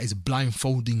 that is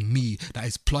blindfolding me, that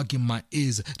is plugging my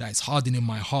ears, that is hardening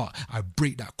my heart, I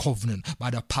break that covenant by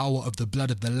the power of the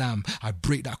blood of the Lamb. I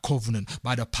break that covenant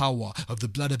by the power of the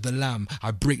blood of the Lamb.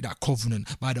 I break that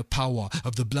covenant by the power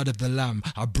of the blood of the Lamb.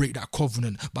 I break that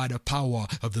covenant by the power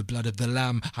of the blood of the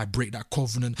Lamb. I break that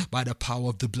covenant by the power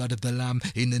of the blood of the Lamb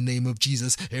in the name of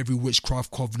Jesus. Every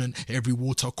witchcraft covenant, every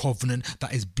water covenant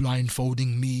that is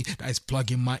blindfolding me, that is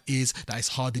plugging my ears, that is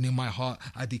hardening my heart,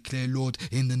 I declare, Lord,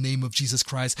 in the name of Jesus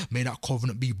Christ, may that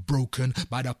covenant be broken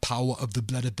by the power of the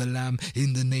blood of the Lamb.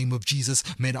 In the name of Jesus,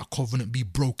 may that covenant be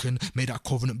broken. May that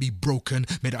covenant be broken.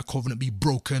 May that covenant be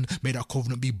broken. May that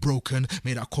covenant be broken.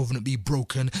 May that covenant be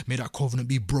broken. May that covenant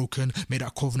be broken. May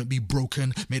that covenant be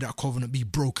broken. May that covenant be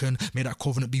broken. May that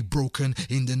covenant be broken.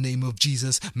 In the name of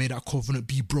Jesus, may that covenant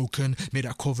be broken. May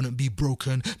that covenant be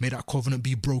broken. May that covenant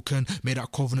be broken. May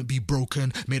that covenant be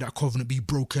broken. May that covenant be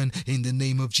broken. In the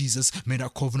name of Jesus, may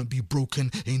that covenant be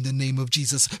broken. In the name of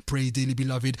Jesus, pray, dearly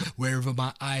beloved, wherever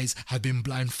my eyes have been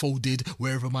blindfolded,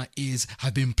 wherever my ears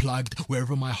have been plugged,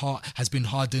 wherever my heart has been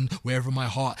hardened, wherever my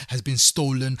heart has been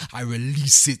stolen, I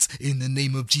release it in the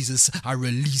name of Jesus. I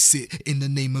release it in the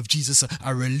name of Jesus.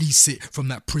 I release release it from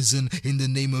that prison in the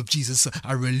name of Jesus.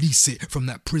 I release it from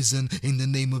that prison in the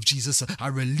name of Jesus. I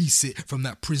release it from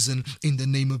that prison in the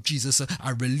name of Jesus.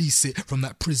 I release it from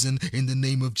that prison in the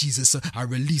name of Jesus. I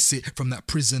release it from that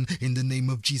prison in the name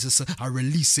of Jesus. I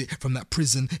release it from that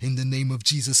prison in the name of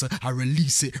Jesus. I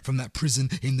release it from that prison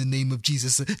in the name of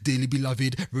Jesus. Dearly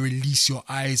beloved, release your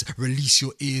eyes, release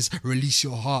your ears, release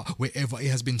your heart wherever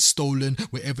it has been stolen,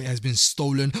 wherever it has been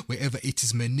stolen, wherever it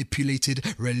is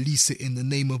manipulated. Release it in the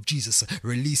name of Jesus.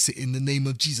 Release it in the name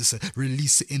of Jesus.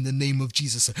 Release it in the name of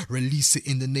Jesus. Release it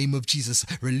in the name of Jesus.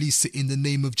 Release it in the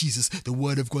name of Jesus. The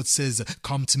word of God says,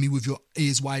 come to me with your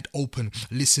ears wide open.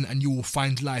 Listen and you will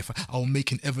find life. I will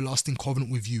make an everlasting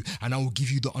covenant with you and I will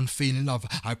give you the unfailing love.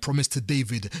 I promise to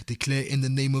David, declare in the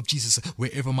name of Jesus,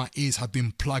 wherever my ears have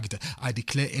been plugged, I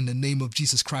declare in the name of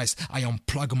Jesus Christ, I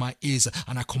unplug my ears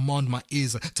and I command my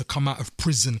ears to come out of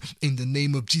prison in the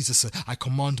name of Jesus. I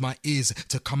command my ears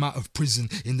to come out of prison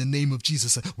in the name of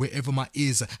Jesus. Wherever my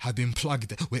ears have been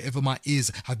plugged, wherever my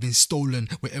ears have been stolen,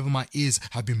 wherever my ears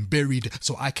have been buried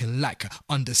so I can lack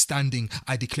understanding,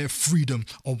 I declare freedom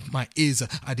on my ears.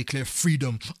 I declare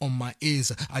freedom on my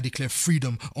ears. I declare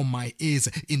freedom on my ears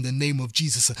in the name of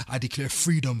Jesus. I declare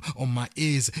freedom on my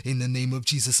ears in the name of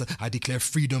Jesus. I declare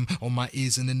freedom on my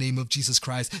ears in the name of Jesus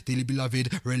Christ. Dearly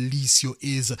beloved, release your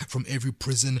ears from every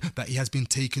prison that he has been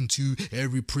taken to,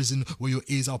 every prison where your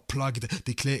ears are plugged.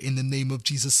 Declare in the name of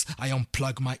Jesus, I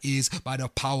unplug my ears by the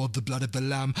power of the blood of the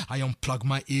Lamb. I unplug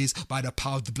my ears by the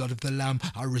power of the blood of the Lamb.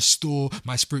 I restore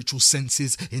my spiritual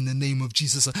senses in the name of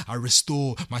Jesus. I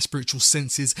restore my spiritual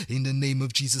senses in the name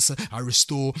of Jesus. I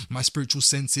restore my spiritual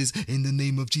senses in the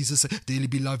name of Jesus. Dearly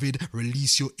beloved,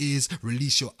 release your ears,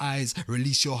 release your eyes,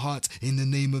 release your heart in the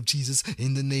name of Jesus,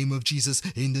 in the name of Jesus,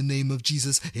 in the name of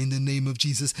Jesus, in the name of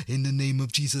Jesus, in the name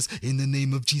of Jesus, in the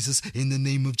name of Jesus, in the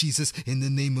name of Jesus, in the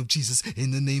name of Jesus, in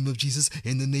the name of Jesus,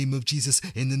 in the name of Jesus,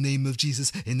 in the name of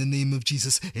Jesus, in the name of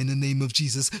Jesus, in the name of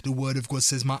Jesus. The word of God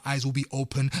says, my eyes will be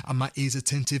open and my ears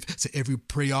attentive to every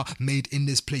prayer made in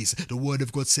this place. The word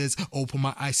of God says, open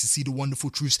my eyes to see the wonderful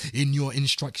truths in your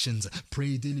instructions.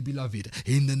 Pray, dearly beloved,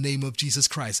 in the name of Jesus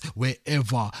Christ,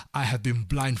 wherever I have been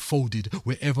blindfolded,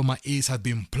 wherever my ears have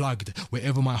been plugged,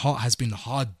 wherever my heart has been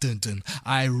hardened,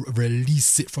 I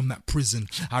release it from that prison.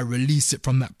 I release it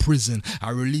from that prison.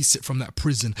 I release it from that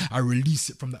prison. I release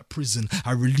it from that prison.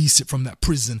 I release it from that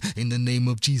prison. In the name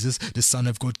of Jesus, the Son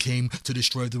of God came to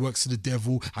destroy the works of the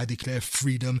devil. I declare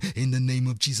freedom in the name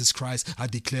of Jesus Christ. I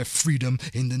declare freedom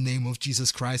in the name of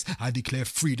Jesus Christ. I declare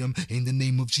freedom in the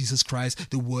name of Jesus Christ.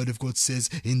 The word of God says,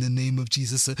 in the name of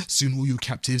Jesus, soon all you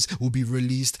captives will be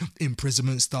released.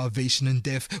 Imprisonment, starvation and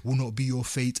death will not be your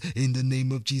fate. In the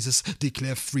name of Jesus,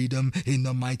 declare freedom in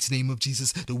the mighty name of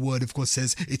Jesus. The word of God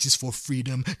says, it is for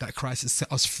freedom that Christ has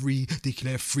set us free.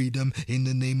 Declare freedom in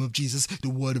the name of Jesus. The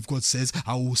word of God says,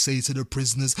 I will say to the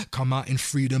prisoners, come out in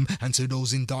freedom, and to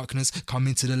those in darkness, come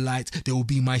into the light. They will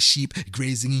be my sheep,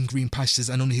 grazing in green pastures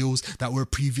and on hills that were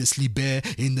previously bare.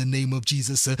 In the name of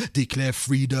Jesus, declare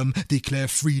freedom, declare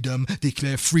freedom,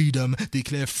 declare freedom,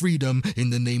 declare freedom. In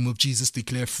the name of Jesus,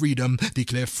 declare freedom,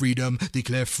 declare freedom,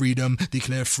 declare freedom,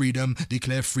 declare freedom,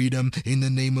 declare freedom. In the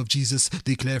name of Jesus,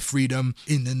 declare freedom.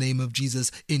 In the name of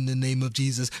Jesus, in the name of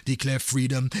Jesus, declare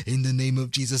freedom. In the name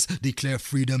of Jesus, declare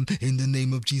freedom. In the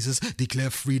name of Jesus, declare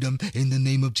freedom. In the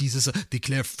name of Jesus,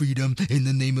 declare freedom. In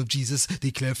the name of Jesus,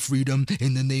 declare freedom.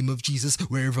 In the name of Jesus,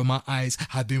 wherever my eyes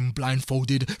have been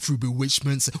blindfolded through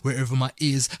bewitchments, wherever my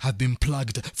ears have been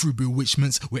plugged through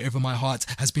bewitchments, wherever my heart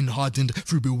has been hardened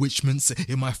through bewitchments,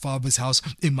 in my father's house,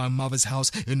 in my mother's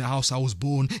house, in the house I was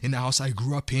born, in the house I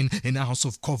grew up in the house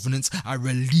of covenants, I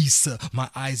release my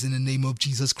eyes in the name of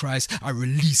Jesus Christ. I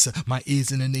release my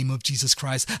ears in the name of Jesus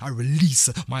Christ. I release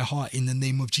my heart in the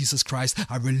name of Jesus Christ.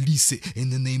 I release it in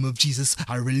the name of Jesus.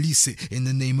 I release it in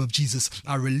the name of Jesus.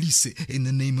 I release it in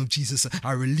the name of Jesus.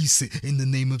 I release it in the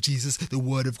name of Jesus. The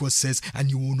word of God says, and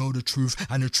you will know the truth,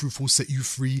 and the truth will set you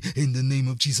free in the name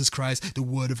of Jesus Christ. The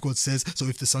word of God says, so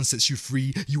if the Son sets you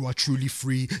free, you are truly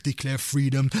free. Declare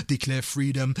freedom, declare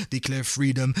freedom, declare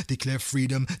freedom, declare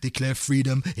freedom, declare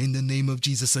freedom in the name of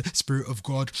Jesus. Spirit of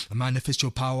God, manifest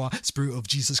your power. Spirit of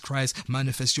Jesus Christ,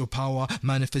 manifest your power,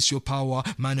 manifest your power,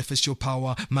 manifest your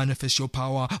power, manifest your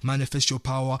power, manifest your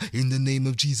power in the name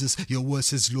of Jesus. Your word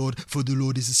says, Lord, for the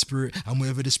Lord is the Spirit, and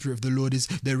wherever the Spirit of the Lord is,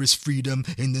 there is freedom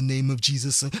in the name of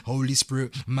Jesus. Holy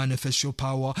Spirit, manifest your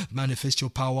power, manifest your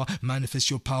power, manifest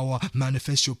your power,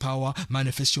 manifest your power,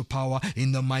 manifest your power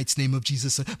in the mighty name of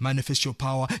Jesus. Manifest your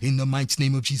power in the mighty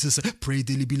name of Jesus. Pray,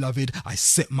 dearly beloved, I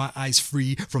set my eyes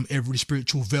free from every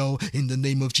spiritual veil in the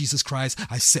name of Jesus Christ.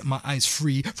 I set my eyes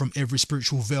free from every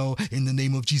spiritual veil in the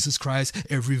name of Jesus Christ.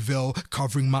 Every veil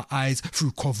covering my my eyes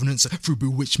through covenants, through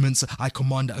bewitchments. I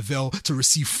command that veil to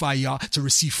receive fire, to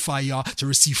receive fire, to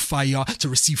receive fire, to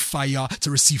receive fire, to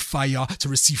receive fire, to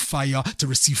receive fire, to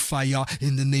receive fire.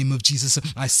 In the name of Jesus,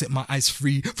 I set my eyes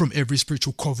free from every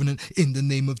spiritual covenant. In the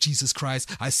name of Jesus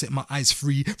Christ, I set my eyes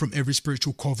free from every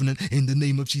spiritual covenant. In the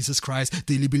name of Jesus Christ,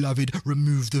 dearly beloved,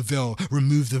 remove the veil,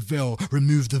 remove the veil,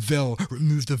 remove the veil,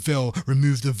 remove the veil,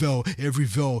 remove the veil. Every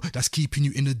veil that's keeping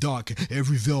you in the dark,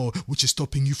 every veil which is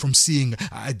stopping you from seeing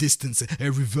at a distance,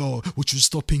 every veil which is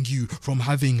stopping you from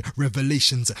having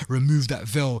revelations, remove that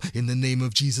veil in the name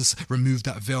of Jesus. Remove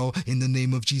that veil in the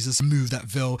name of Jesus. Remove that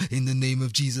veil in the name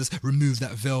of Jesus. Remove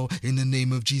that veil in the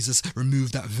name of Jesus.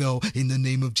 Remove that veil in the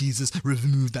name of Jesus.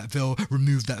 Remove that veil.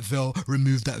 Remove that veil.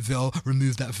 Remove that veil.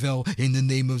 Remove that veil in the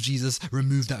name of Jesus.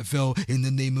 Remove that veil in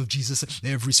the name of Jesus.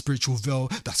 Every spiritual veil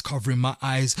that's covering my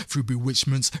eyes through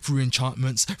bewitchments, through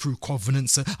enchantments, through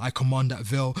covenants, I command that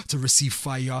veil to receive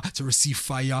fire, to receive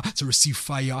fire, to receive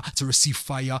fire, to receive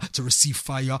fire, to receive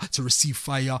fire, to receive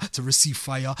fire, to receive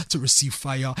fire, to receive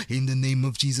fire in the name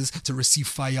of Jesus, to receive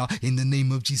fire in the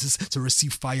name of Jesus, to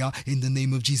receive fire in the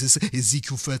name of Jesus.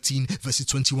 Ezekiel 13 verse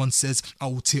 21 says, I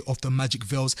will tear off the magic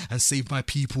veils and save my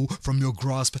people from your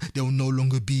grasp. They will no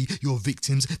longer be your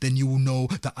victims. Then you will know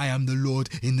that I am the Lord.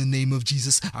 In the name of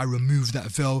Jesus, I remove that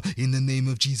veil. In the name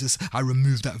of Jesus, I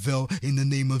remove that veil. In the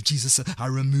name of Jesus, I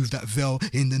remove that veil.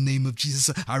 In the name of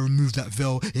Jesus, I remove that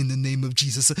veil. In the name of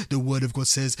Jesus, the word of God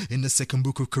says in the second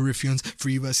book of Corinthians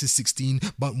 3 verses 16,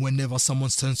 but whenever someone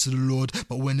turns to the Lord,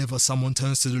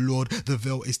 the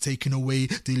veil is taken away.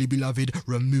 Dearly beloved,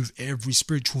 remove every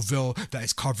spiritual veil that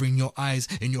is covering your eyes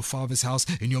in your father's house,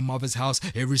 in your mother's house,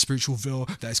 every spiritual veil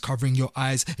that is covering your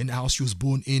eyes in the house you was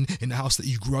born in the house that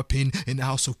you grew up in the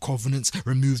house of covenants.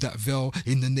 Remove that veil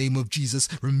in the name of Jesus.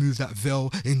 Remove that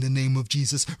veil in the name of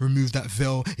Jesus. Remove that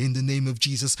veil in the name of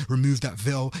Jesus. Remove that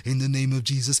veil in the name of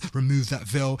Jesus. Remove that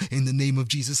veil in the name of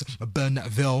Jesus. Burn that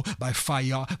veil by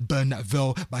fire. Burn that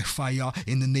veil by fire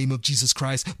in the name of Jesus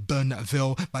Christ. Burn that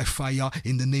veil by fire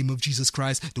in the name of Jesus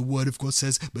Christ. The word of God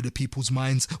says, but the people's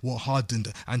minds were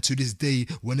hardened, and to this day,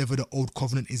 whenever the old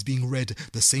covenant is being read,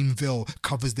 the same veil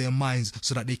covers their minds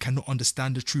so that they cannot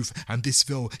understand the truth, and this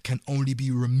veil can only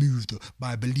be removed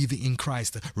by believing in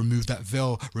Christ. Remove that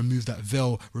veil, remove that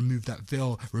veil, remove that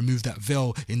veil, remove that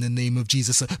veil in the name of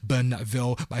Jesus. Burn that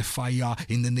veil by fire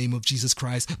in the name of Jesus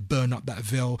Christ. Burn up that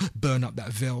veil, burn up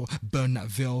that veil, burn that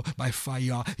veil by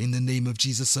fire in the name of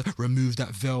Jesus. Remove that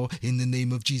veil in the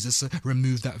name of Jesus.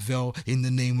 Remove that veil in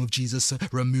the name of Jesus.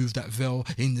 Remove that veil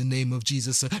in the name of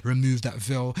Jesus. Remove that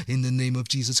veil in the name of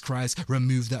Jesus Christ.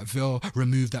 Remove that veil,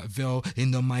 remove that veil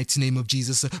in the mighty name of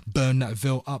Jesus. Burn that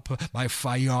veil up by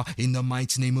fire in the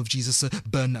mighty name of Jesus.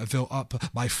 Burn that veil up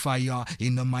by fire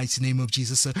in the mighty name of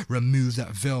Jesus. Remove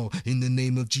that veil in the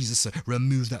name of Jesus.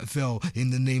 Remove that veil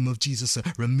in the name of Jesus.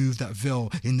 Remove that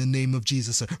veil in the name of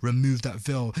Jesus. Remove that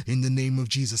veil in the name of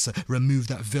Jesus. Remove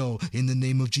that veil in the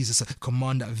name of Jesus.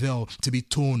 Command that veil to be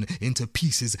torn into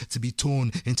pieces, to be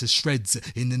torn into shreds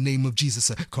in the name of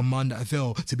Jesus. Command that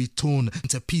veil to be torn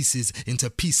into pieces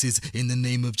in the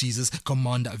name of Jesus.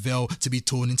 Command that veil to be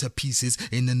torn into pieces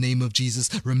in the name of Jesus.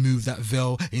 Remove that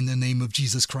veil in the name of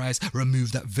Jesus Christ.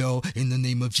 Remove that veil in the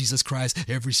name of Jesus Christ.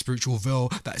 Every spiritual veil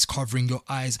that is covering your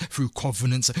eyes through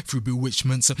covenants, through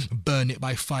bewitchments, burn it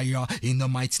by fire in the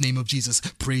mighty name of Jesus.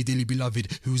 Pray, dearly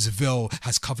beloved, whose veil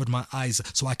has covered my eyes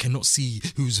so I cannot see,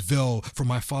 whose veil from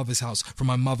my father's house, from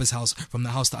my mother's house, from the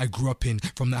house that I grew up in,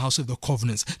 from the house of the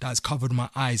covenants that has covered my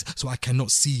eyes so I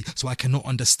cannot see, so I cannot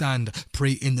understand.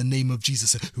 Pray in the name of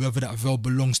Jesus. Whoever that veil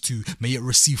belongs to, may it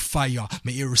receive fire,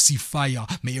 may it receive fire,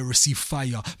 may it receive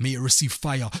fire, may it receive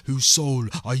fire. Whose soul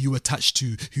are you attached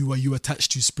to? Who are you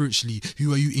attached to spiritually?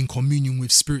 Who are you in communion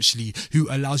with spiritually? Who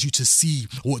allows you to see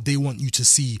what they want you to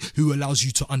see? Who allows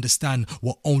you to understand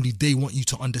what only they want you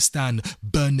to understand?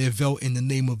 Burn their veil in the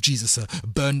name of Jesus.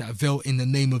 Burn that veil in the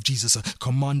name of Jesus.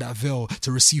 Command that veil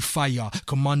to receive fire.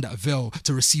 Command that veil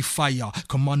to receive fire.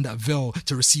 Command that veil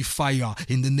to receive fire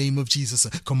in the name of Jesus.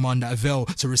 Command that veil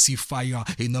to receive fire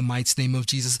in the mighty name of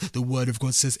Jesus. The word of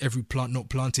God says every plant not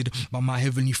planted by my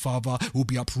heavenly Father will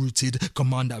be uprooted.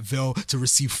 Command that veil to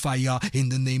receive fire in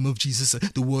the name of Jesus.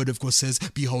 The word of God says,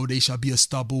 behold, they shall be a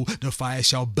stubble, the fire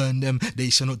shall burn them, they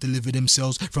shall not deliver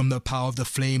themselves from the power of the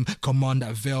flame. Command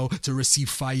that veil to receive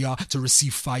fire, to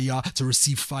receive fire, to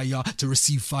receive fire, to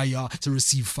receive fire, to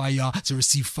receive fire, to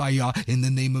receive fire in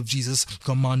the name of Jesus.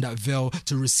 Command that veil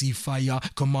to receive fire.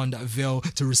 Command that veil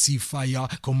to receive fire.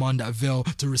 Command that veil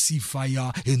to receive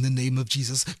fire in the name of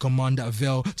Jesus. Command that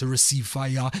veil to receive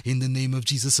fire in the name of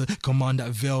Jesus. Command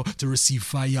that veil to receive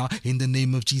fire in the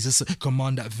name of Jesus.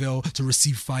 Command that veil to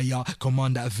receive fire.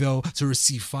 Command that veil to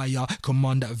receive fire.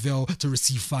 Command that veil to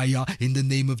receive fire in the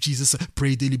name of Jesus.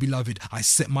 Pray, dearly beloved. I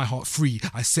set my heart free.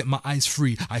 I set my eyes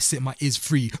free. I set my ears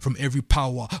free from every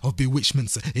power of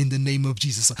bewitchments in the name of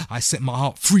Jesus. I set my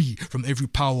heart free from every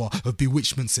power of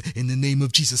bewitchments in the name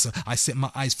of Jesus. I set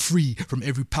my eyes free from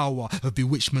every power of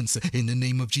bewitchments in the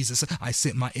name of Jesus. I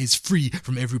set my ears free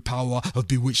from every power of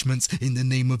bewitchments in the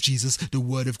name of Jesus. The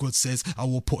word of God says, I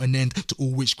will put an end to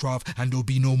all witchcraft and there'll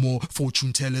be no more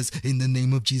fortune tellers in the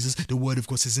name of Jesus. The word of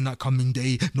God says, in that coming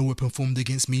day, no weapon formed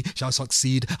against me shall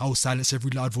succeed. I will silence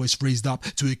every loud voice raised up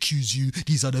to accuse you.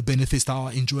 These are the benefits that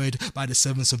are enjoyed by the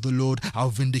servants of the Lord. Our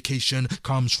vindication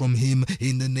comes from him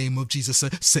in the name of Jesus.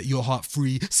 Set your heart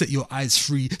free, set your eyes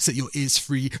free, set your ears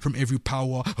free from every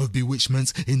power of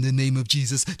bewitchment in the name of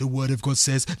Jesus. The word of God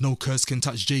says, no curse can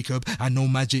touch Jacob and no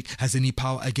magic has any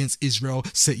power against Israel.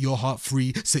 Set your heart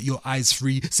free, set your eyes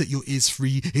free, set your ears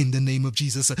free in the name of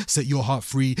Jesus. Set your heart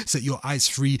free, set your eyes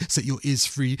free, set your ears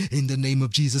free in the name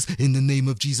of Jesus, in the name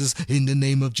of Jesus, in the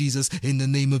name of Jesus, in the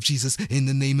name of Jesus, in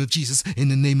the name of Jesus, in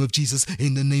the name of Jesus,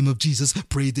 in the name of Jesus.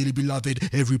 Pray, dearly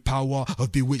beloved, every power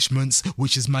of bewitchments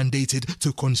which is mandated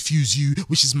to confuse you,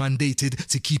 which is mandated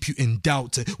to keep you in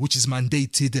doubt, which is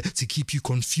mandated to keep you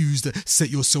confused. Set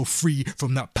yourself free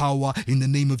from that power in the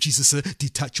name of Jesus.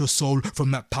 Detach your soul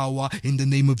from that power in the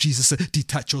name of Jesus.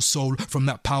 Detach your soul from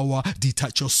that power.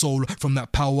 Detach your soul from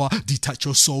that power. Detach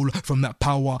your soul from that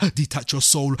power. Detach your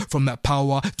soul from that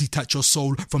power. Detach your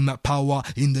soul from that power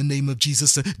in the name of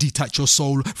Jesus. Detach your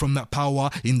soul from that power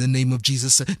in the name of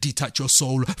Jesus. Detach your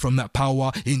soul from that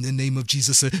power in the name of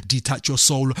Jesus. Detach your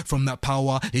soul from that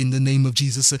power in the name of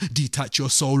Jesus. Detach your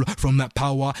soul from that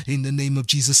power in the name of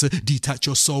Jesus. Detach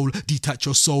your soul, detach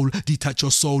your soul, detach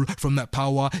your soul from that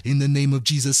power in the name of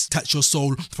Jesus. Detach your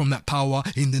soul from that power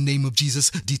in the name of Jesus.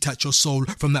 Detach your soul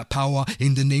from that power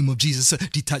in the name of Jesus.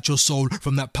 Detach your soul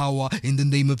from that power in the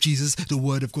name of Jesus. The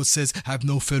word of God says, have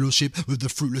no fellowship with the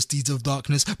fruitless deeds of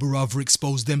darkness, but rather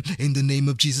expose them in the name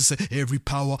of Jesus. Every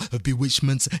power of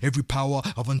bewitchments, every power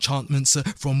of enchantments,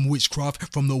 from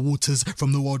witchcraft, from the waters,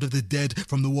 from the world of the dead,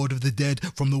 from the world of the dead,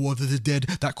 from the world of the dead,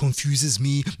 that confuses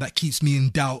me, that keeps me in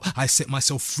doubt. I set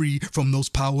myself free from those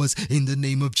powers in the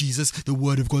name of Jesus. The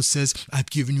word of God says, I've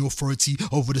given you authority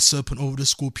over the serpent, over the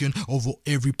scorpion, over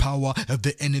every power of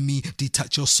the enemy.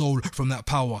 Detach your soul from that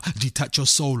power. Detach your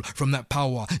soul from that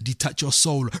power. Detach your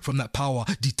soul from that power.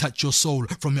 Detach your soul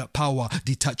from that power.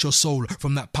 Detach your soul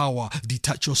from that power.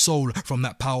 Detach your soul from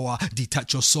that power.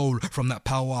 Detach your soul from that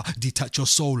power. Detach your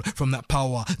soul from that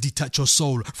power. Detach your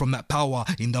soul from that power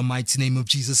in the mighty name of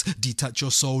Jesus. Detach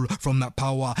your soul from that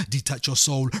power. Detach your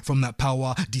soul from that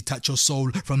power. Detach your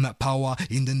soul from that power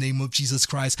in the name of Jesus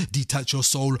Christ. Detach your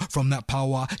soul from that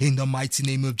power in the mighty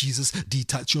name of Jesus.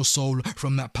 Detach your soul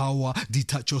from that power.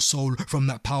 Detach your soul from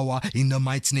that power in the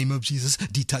mighty name of Jesus.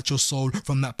 Detach your soul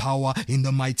from that power in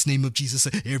the mighty name of Jesus.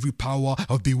 Every power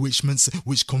of bewitchments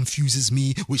which confuses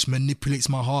me, which manipulates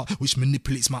my heart, which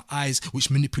manipulates my eyes, which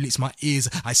manipulates my ears,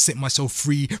 I set myself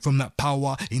free from that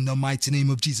power in the mighty name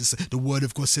of Jesus. The word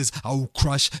of God says, I will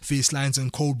crush fierce lions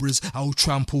and cobras. I will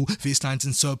trample fierce lions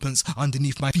and serpents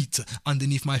underneath my feet,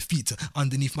 underneath my feet,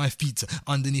 underneath my feet,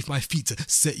 underneath my feet.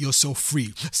 Set yourself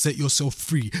free. Set yourself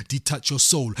free. Detach your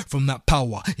soul from that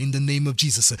power in the name of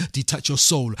Jesus. Detach your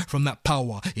soul from that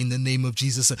power in the name of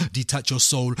Jesus. Detach your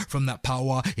soul from that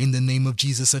power in the name of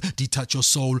Jesus. Detach your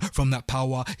soul from that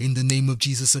power in the name of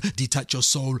Jesus. Detach your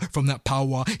soul from that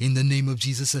power in the name of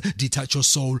Jesus. Detach your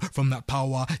soul from that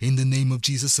power in the name of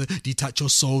Jesus. Detach your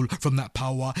soul from that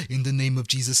power in the name of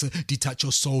Jesus. Detach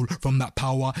your soul from that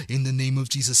power in the name of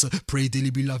Jesus. Pray, dearly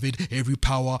beloved, every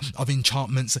power of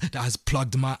enchantments that has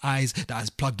plugged my eyes, that has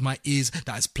plugged my ears,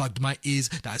 that has plugged my ears,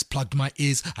 that has plugged my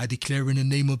ears, I declare in the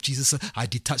name of Jesus, I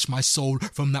detach my soul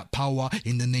from that power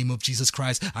in the name of Jesus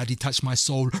Christ. I detach my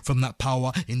soul from that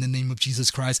power in the name of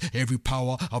Jesus Christ. Every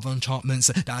power of enchantments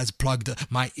that has plugged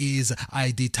my ears,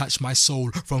 I detach my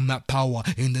soul from that power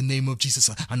in the name of Jesus,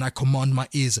 and I command my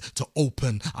ears to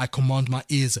open. I command my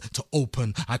ears to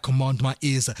open. I command my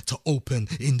ears to open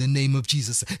in the name of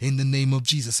Jesus, in the name of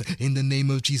Jesus, in the name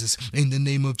of Jesus, in the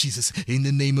name of Jesus, in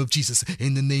the name of Jesus,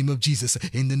 in the name of Jesus,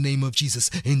 in the name of Jesus,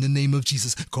 in the name of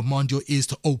Jesus. Command your ears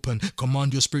to open.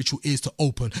 Command your spiritual ears to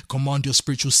open. Command your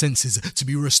spiritual senses to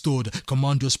be restored.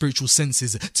 Command your spiritual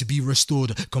senses to be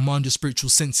restored. Command your spiritual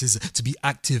senses to be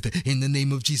active in the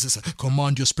name of Jesus.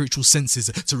 Command your spiritual senses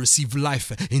to receive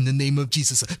life in the name of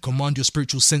Jesus. Command your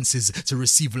spiritual senses to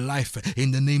receive life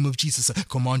in the name of Jesus.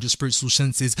 Command your spiritual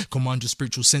senses, command your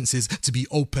spiritual senses to be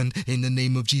opened in the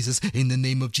name of Jesus. In the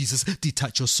name of Jesus,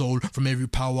 detach your soul from every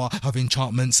power of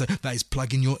enchantments that is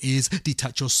plugging your ears.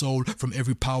 Detach your soul from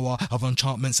every power of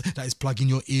enchantments that is plugging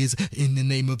your ears in the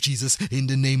name of Jesus, in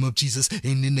the name of Jesus,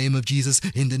 in the name of Jesus,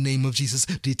 in the name of Jesus.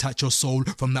 Detach your soul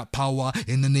from that power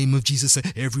in the name of Jesus.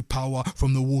 Every power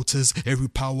from the waters, every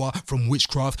power from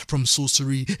witchcraft, from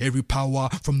sorcery, every power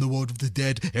from the world of the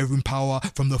dead, every power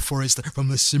from the forest, from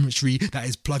the cemetery that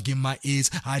is plugging my ears,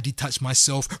 I detach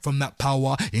myself from that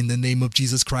power in the name of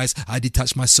Jesus Christ. I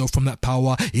detach myself from that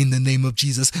power in the name of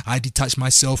Jesus. I detach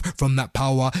myself from that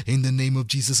power in the name of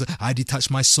Jesus. I detach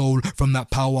my soul from that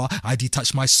power. I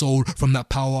detach my soul from that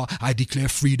power. I declare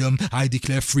freedom. I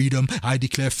declare freedom. I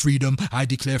declare freedom. I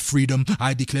declare freedom.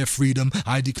 I declare freedom.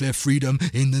 I declare freedom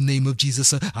in the name of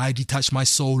Jesus. I detach my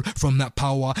soul from that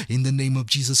power in the name of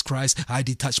Jesus Christ. I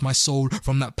detach my soul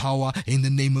from that power in the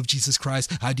name of Jesus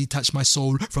Christ. I detach my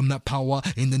soul from that power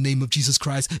in the name of Jesus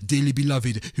Christ. Dearly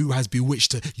beloved, who has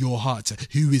bewitched your heart?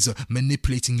 Who is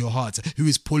manipulating your heart? Who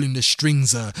is pulling the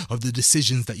strings of the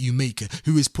decisions that you make?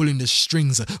 Who is pulling the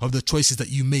strings of the choices that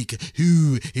you make?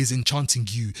 Who is enchanting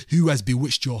you? Who has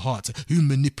bewitched your heart? Who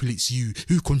manipulates you?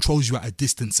 Who controls you at a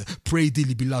distance? Pray,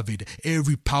 dearly beloved,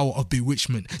 every power of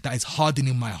bewitchment that is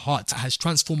hardening my heart, that has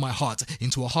transformed my heart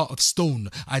into a heart of stone,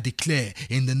 I declare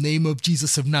in the name of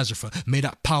Jesus of Nazareth, may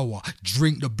that power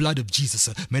drink the blood of Jesus.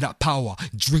 May that power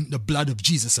drink the blood of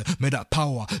Jesus. May that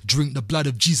power drink the blood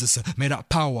of Jesus. May that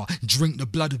power drink the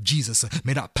blood of Jesus.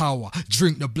 May that power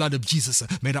drink the blood of Jesus.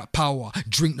 May that power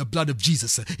drink the blood of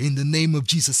Jesus. In the name of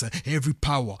Jesus, every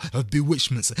power of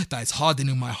bewitchments that is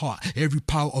hardening my heart, every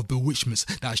power of bewitchments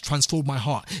that has transformed my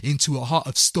heart into a heart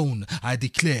of stone, I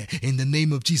declare in the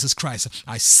name of Jesus Christ,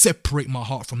 I separate my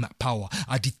heart from that power.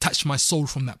 I detach my soul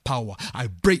from that power. I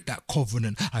break that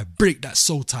covenant. I break that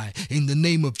soul tie. In the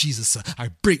name of Jesus, I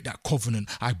break that covenant.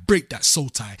 I break that soul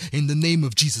tie. In the name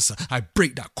of Jesus, I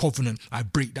break that covenant. I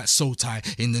break that soul tie.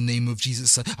 In the name of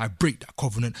Jesus, I break that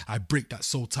covenant. I break that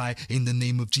soul tie. In the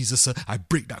name of Jesus, I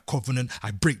break that covenant.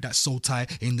 I break that soul tie.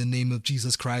 In the name of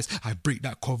Jesus Christ, I break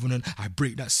that covenant. I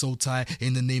break that soul tie.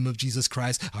 In the name of Jesus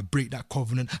Christ, I break that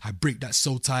covenant. I break that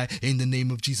soul tie. In the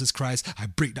name of Jesus Christ, I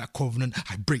break that covenant.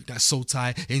 I break that soul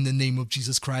tie. In the name of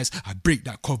Jesus Christ, I break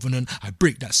that covenant. I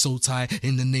break that soul tie.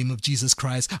 In the name of Jesus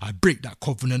Christ, I break that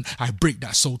covenant. I break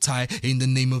that soul tie. In the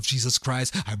name of Jesus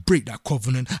Christ, I break that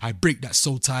covenant. I break that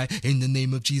soul tie. In the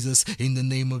name of Jesus. In the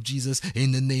name of Jesus.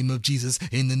 In the name of Jesus.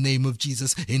 In the name of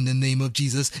Jesus. In the name of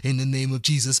Jesus. In the name of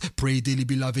Jesus. Pray, dearly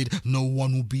beloved, no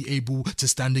one will be able to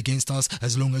stand against us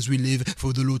as long as we live.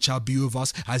 For the Lord shall be with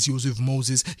us as he was with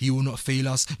Moses. He will not fail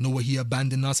us, nor will he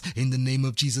abandon us. In the name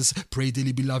of Jesus. Pray,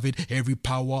 dearly beloved, every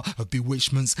power of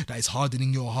bewitchments that is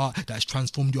hardening your heart, that has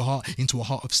transformed your heart into a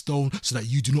heart of stone, so that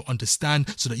you do not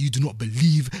understand, so that you do not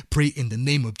believe. Pray in the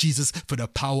name of Jesus for the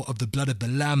power of the blood of the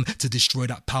Lamb to destroy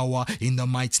that power. In the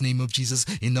mighty name of Jesus.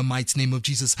 In the mighty name of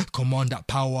Jesus. Command that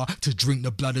power to drink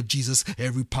the blood of Jesus.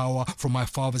 Every power from my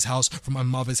father's house, from my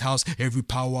mother's house, every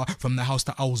power from the house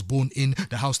that I was born in,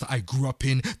 the house that I grew up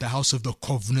in, the house of the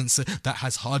covenants that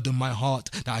has hardened my heart,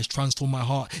 that has transformed my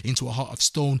heart into a heart of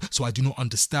stone, so I do not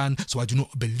understand, so I do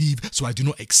not believe, so I do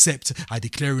not accept. I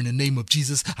declare in the name of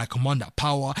Jesus, I command that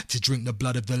power to drink the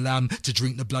blood of the Lamb, to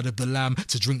drink the blood of the Lamb,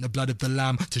 to drink the blood of the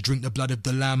Lamb, to drink the blood of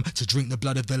the Lamb, to drink the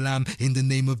blood of the Lamb. In the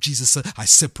name of Jesus, I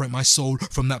separate my soul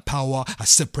from that power. I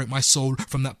separate my soul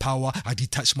from that power. I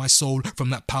detach my soul from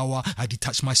that power. I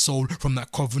detach my soul from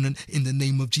that covenant. In the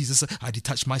name of Jesus, I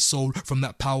detach my soul from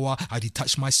that power. I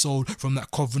detach my soul from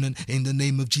that covenant. In the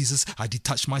name of Jesus, I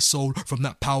detach my soul from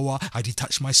that power. I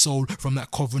detach my soul from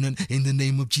that covenant. In the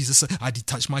name of Jesus, I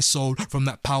detach my soul from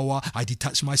that power. I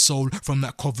detach my soul from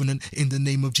that covenant. In the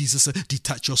name of Jesus,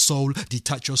 detach your soul,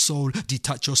 detach your soul,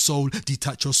 detach your soul,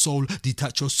 detach your soul,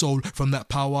 detach your soul from that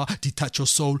power. Detach your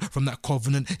soul from that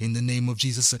covenant. In the name of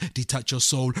Jesus, detach your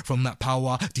soul from that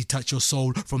power. Detach your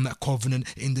soul from that covenant.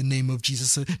 In the name of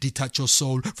Jesus, detach your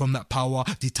soul from that power.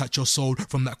 Detach your soul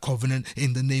from that covenant.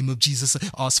 In the name of Jesus,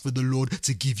 ask for the Lord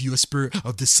to give you a spirit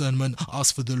of discernment.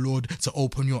 Ask for the Lord to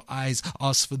open your eyes.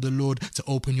 Ask for the Lord to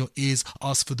open your ears.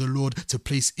 Ask for the Lord to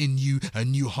place in you a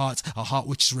new heart, a heart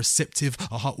which is receptive,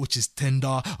 a heart which is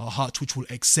tender, a heart which will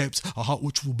accept, a heart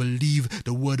which will believe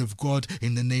the word of God.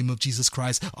 In the name of Jesus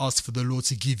Christ, ask for the Lord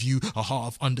to give you a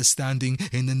heart of understanding.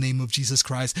 In the name of Jesus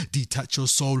Christ, detach your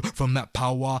soul from that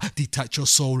power. Detach your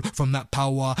soul from that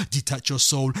power. Detach your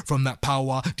soul from that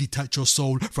power. Detach your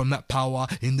soul from that power.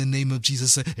 In the name of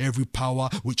Jesus, every power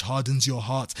which hardens your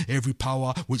heart, every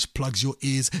power which plugs your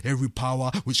ears, every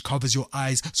power which covers your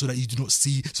eyes so that you do not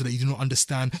see, so that you do not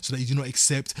understand, so that you do not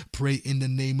accept. Pray in the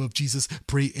name of Jesus.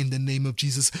 Pray in the name of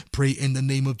Jesus. Pray in the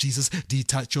name of Jesus.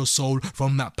 Detach your soul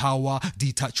from that power.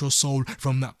 Detach your soul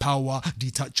from that power.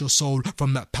 Detach your soul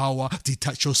from that power.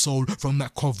 Detach your soul from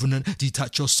that covenant.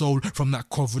 Detach your soul from that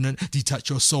covenant. Detach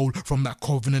your soul from that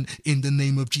covenant in the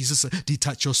name of Jesus.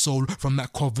 Detach your soul from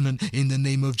that covenant in the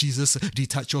name of Jesus.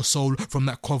 Detach your soul from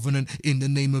that covenant in the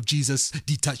name of Jesus.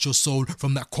 Detach your soul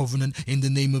from that covenant in the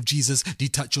name of Jesus.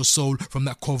 Detach your soul from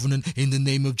that covenant in the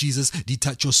name of Jesus.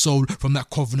 Detach your soul from that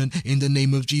covenant in the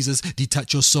name of Jesus.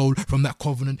 Detach your soul from that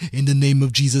covenant in the name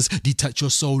of Jesus. Detach your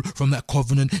soul from that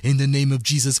covenant in the name of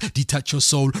Jesus. Detach your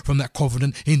soul from that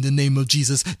covenant in the name of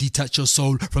Jesus. Detach your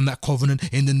soul from that covenant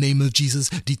in the name of Jesus.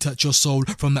 Detach your soul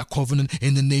from that covenant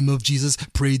in the name of Jesus.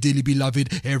 Pray, dearly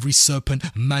beloved, every serpent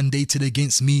mandated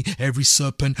against me, every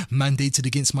serpent mandated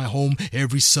against my home,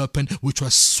 every serpent which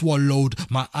has swallowed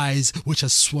my eyes, which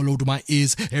has swallowed my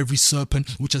ears, every serpent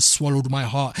which has swallowed my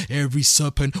heart, every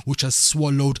serpent which has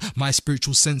swallowed my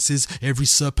spiritual senses, every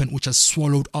serpent which has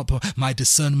swallowed up my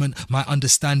discernment, my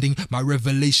understanding, my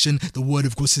revelation. The word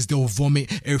of God says they'll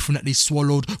vomit everything that they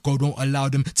swallowed. God won't allow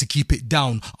them to keep it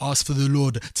down. Ask for the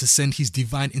Lord to send his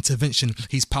divine intervention,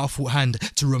 his powerful hand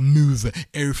to remove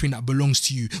everything that belongs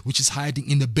to you, which is hiding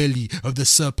in the belly of the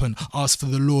serpent. Ask for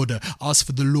the Lord, ask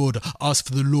for the Lord, ask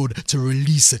for the Lord to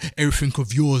release everything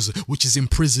of yours which is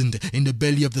imprisoned in the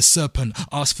belly of the serpent.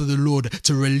 Ask for the Lord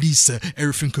to release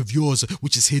everything of yours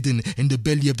which is hidden in the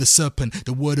belly of the serpent.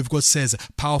 The word of God says,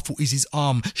 powerful is his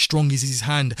arm, strong is his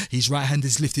hand, his right hand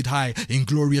is lifted high in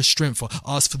glorious strength.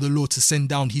 Ask for the Lord to send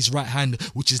down his right hand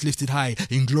which is lifted high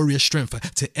in glorious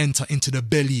strength to enter into the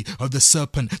belly of the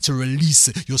serpent, to release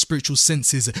your spiritual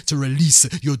senses, to release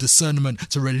your discernment,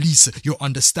 to release your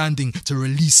understanding, to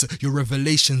release your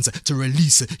revelations, to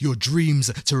release your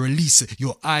dreams, to release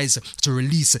your eyes, to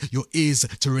release your ears,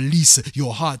 to release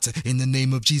your heart in the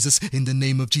name of Jesus. In the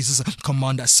name of Jesus,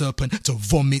 command that serpent to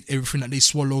vomit everything that they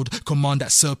swallowed. Command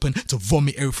that serpent to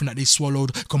vomit everything that they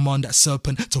swallowed. Command that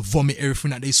serpent to vomit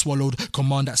everything that they swallowed.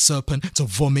 Command that serpent to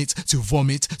vomit, to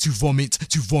vomit, to vomit,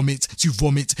 to vomit, to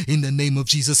vomit in the name of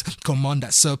Jesus. Command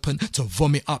that serpent to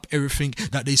vomit up everything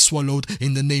that they swallowed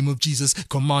in the name of Jesus.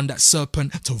 Command that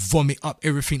serpent to vomit up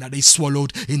everything that they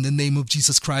swallowed in the name of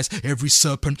Jesus Christ. Every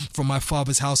serpent from my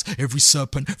father's house, every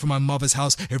serpent from my mother's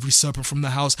house, every serpent from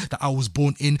the house that I was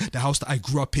born in, the house that I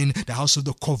grew up in, the house of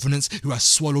the covenants, who has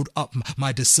swallowed up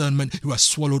my discernment, who has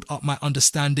swallowed up my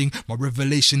understanding, my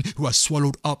revelation, who has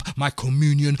swallowed up my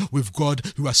communion with God,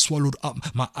 who has swallowed up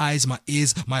my eyes, my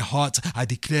ears, my heart. I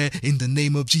declare in the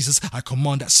name of Jesus, I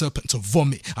command that serpent to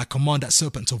vomit. I command that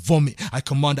serpent to vomit. I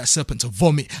command that serpent to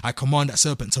vomit. I command that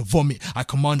serpent to vomit. I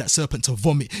command that serpent to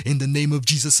vomit in the name of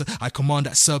Jesus. I command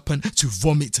that serpent to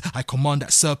vomit. I command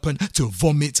that serpent to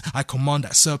vomit. I command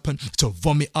that serpent to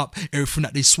vomit up everything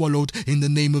that they swallowed in the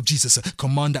name of Jesus.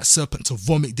 Command that serpent to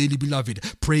vomit, dearly beloved.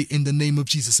 Pray in the name of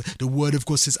Jesus. The word of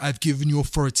God says, I've given you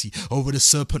authority over the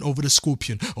serpent, over the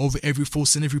scorpion, over every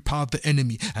force and every power of the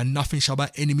enemy, and nothing shall by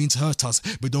any means hurt us.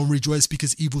 But don't rejoice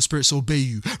because evil spirits obey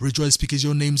you. Rejoice because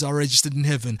your names are registered in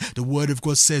heaven. The word of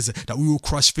God says that we will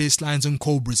crush fierce lions and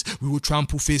cobras. We will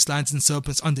trample fierce lions and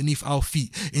serpents underneath our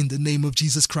feet. In the name of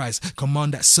Jesus Christ,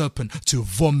 command that serpent to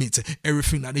vomit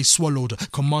everything that they swallowed.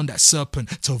 Command that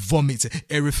serpent to vomit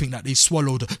everything that they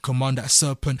swallowed. Command that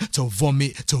serpent to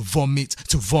vomit, to vomit,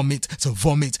 to vomit, to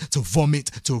vomit, to vomit,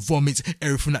 to vomit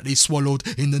everything that they swallowed.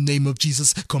 In the name of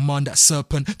Jesus, command that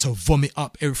serpent to vomit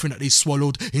up everything that they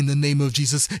swallowed. In the name of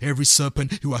Jesus, every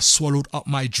serpent who has swallowed up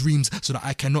my dreams so that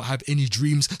I cannot have any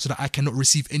dreams, so that I cannot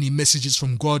receive any messages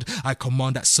from God, I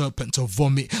command that serpent to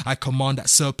vomit. I command that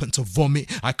serpent to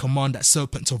vomit. I command that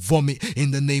serpent to vomit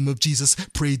in the name of Jesus.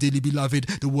 Pray, dearly beloved.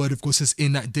 The word of God says,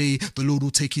 in that day the Lord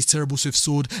will take his terrible swift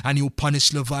sword and he will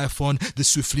punish Leviathan, the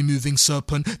swiftly moving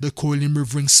serpent, the coiling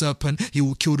rivering serpent. He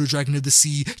will kill the dragon of the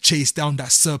sea, chase down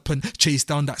that serpent, chase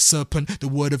down that serpent. The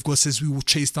word of God says we will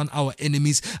chase down our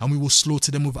enemies and we will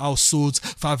slaughter them with our swords.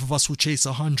 5 of us will chase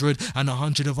 100 and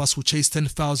 100 of us will chase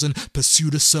 10,000. Pursue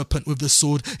the serpent with the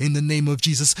sword in the name of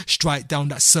Jesus. Strike down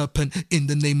that serpent in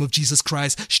the name of Jesus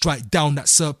Christ. Strike down that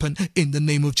serpent in the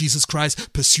name of Jesus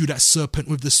Christ. Pursue that serpent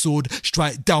with the sword.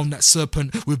 Strike down that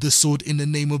serpent with the sword in the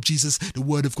name of Jesus. The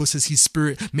word of God says his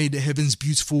spirit made the heavens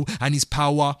beautiful and his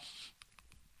power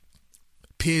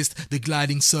pierced the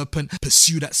gliding serpent.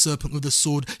 Pursue that serpent with the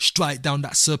sword. Strike down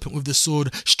that serpent with the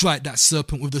sword. Strike that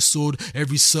serpent with the sword.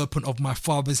 Every serpent of my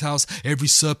father's house, every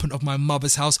serpent of my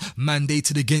mother's house,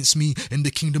 mandated against me in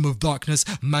the kingdom of darkness,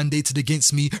 mandated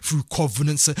against me through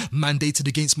covenants, mandated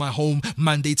against my home,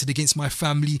 mandated against my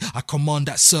family. I command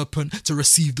that serpent to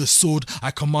receive the sword. I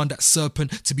command that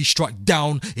serpent to be struck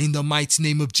down in the mighty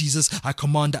name of Jesus. I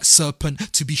command that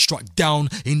serpent to be struck down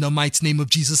in the mighty name of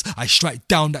Jesus. I strike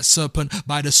down that serpent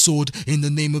by the sword in the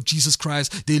name of Jesus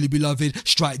Christ. Dearly beloved,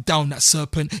 strike down that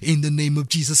serpent in the name of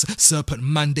Jesus. Serpent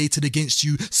mandated against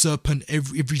you, serpent,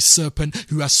 every serpent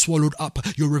who has swallowed up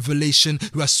your revelation,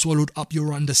 who has swallowed up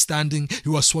your understanding,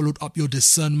 who has swallowed up your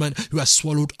discernment, who has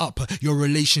swallowed up your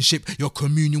relationship, your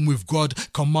communion with God.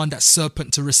 Command that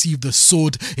serpent to receive the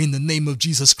sword in the name of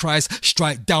Jesus Christ.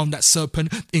 Strike down that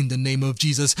serpent in the name of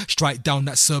Jesus. Strike down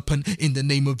that serpent in the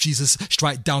name of Jesus.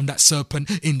 Strike down that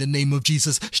serpent in the name of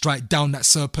Jesus. Strike down that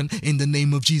serpent in the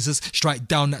name of Jesus. Strike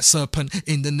down that serpent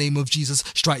in the name of Jesus.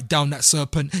 Strike down that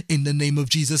serpent in the name of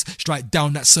Jesus. Strike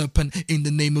down that serpent in the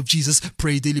name of Jesus.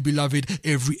 Pray, dearly beloved,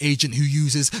 every agent who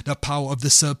uses the power of the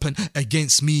serpent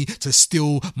against me to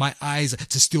steal my eyes,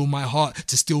 to steal my heart,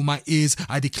 to steal my ears,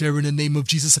 I declare in the name of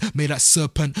Jesus, may that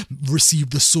serpent receive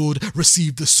the sword,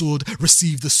 receive the sword,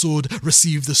 receive the sword,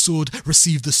 receive the sword,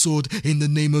 receive the sword in the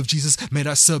name of Jesus. May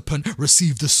that serpent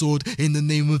receive the sword in the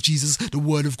name of Jesus. The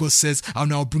word of God says, I'll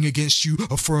now bring against you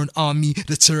a foreign army,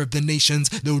 the terror of the nations.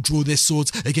 They'll draw their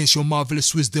swords against your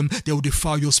marvelous wisdom. They'll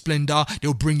defile your splendor.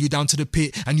 They'll bring you down to the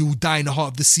pit and you will die in the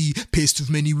heart of the sea, pierced with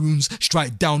many wounds.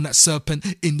 Strike down that serpent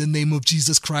in the name of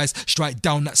Jesus Christ. Strike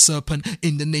down that serpent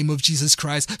in the name of Jesus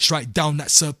Christ. Strike down that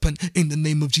serpent in the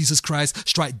name of Jesus Christ.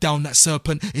 Strike down that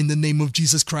serpent in the name of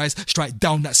Jesus Christ. Strike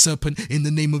down that serpent in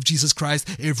the name of Jesus Christ.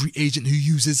 Every agent who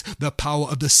uses the power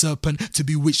of the serpent to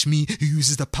bewitch me, who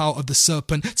uses the power of the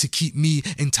serpent to keep me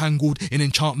entangled in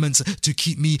enchantments, to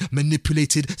keep me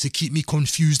manipulated, to keep me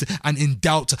confused and in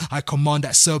doubt, I command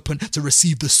that serpent to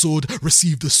receive the sword,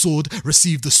 receive the sword,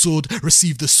 receive the sword,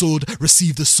 receive the sword,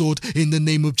 receive the sword in the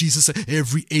name of Jesus.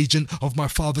 Every agent of my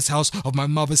father's house, of my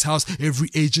mother's house, every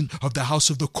agent of the house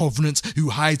of the covenant who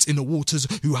hides in the waters,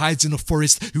 who hides in the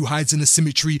forest, who hides in the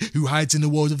cemetery, who hides in the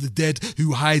world of the dead,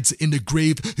 who hides in the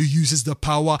grave, who uses the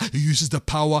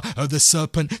power of the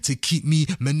serpent to keep me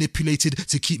manipulated,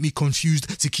 to keep me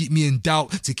confused, to keep me in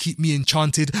doubt, to keep me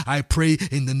enchanted. I pray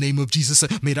in the name of Jesus,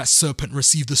 may that serpent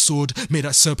receive the sword, may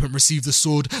that serpent receive the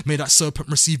sword, may that serpent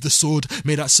receive the sword,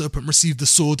 may that serpent receive the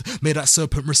sword, may that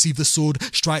serpent receive the sword.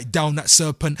 Strike down that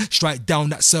serpent, strike down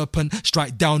that serpent,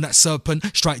 strike down that serpent,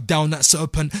 strike down that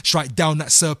serpent, strike down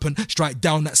that serpent, strike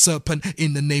down that serpent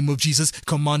in the name of Jesus.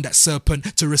 Command that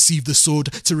serpent to receive the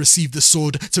sword, to receive the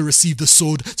sword, to receive the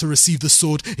sword, to receive the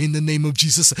sword in the name of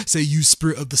Jesus. Say, you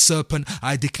spirit of the serpent,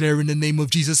 I declare in the name of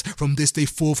Jesus, from this day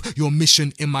forth, your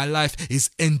mission in my life is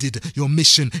ended. Your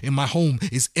mission in my home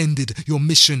is ended. Your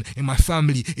mission in my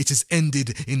family, it is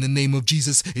ended in the name of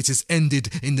Jesus. It is ended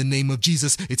in the name of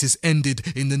Jesus. It is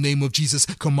ended in the name of Jesus.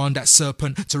 Command that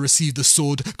serpent to receive the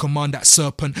sword. Command that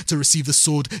serpent to receive the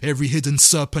sword. Every hidden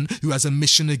serpent who has a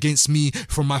mission against me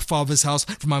from my father's house,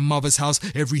 from my mother's house,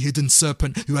 every hidden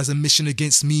serpent who has a mission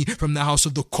against me from the house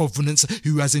of the covenants,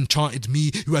 who has enchanted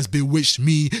me, who has bewitched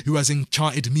me, who has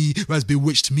enchanted me, who has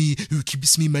bewitched me, who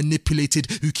keeps me manipulated,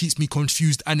 who keeps me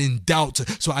confused and in doubt,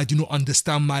 so I do not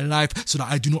understand my life, so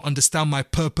that I do not understand my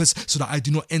purpose, so that I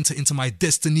do not enter into my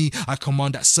destiny. I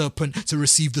command that serpent to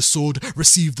receive the sword,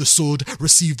 receive the sword,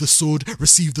 receive the sword,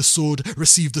 receive the sword,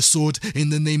 receive the sword in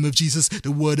the name of Jesus.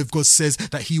 The word of God says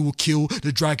that he will kill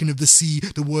the dragon of the sea.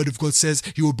 The word of God says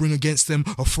he will bring against them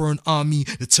a foreign army,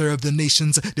 the terror of the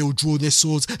nations. They will draw their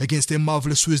swords against their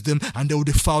marvelous wisdom and they will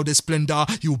defile their splendor.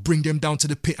 He will bring them down to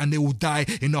the pit and they will die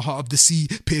in the heart of the sea,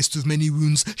 pierced with many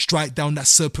wounds. Strike down that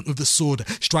serpent with the sword.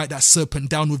 Strike that serpent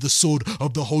down with the sword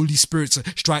of the Holy Spirit.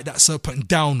 Strike that serpent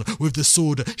down with the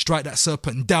sword. Strike that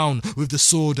serpent down with the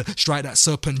sword. Strike that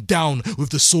serpent down with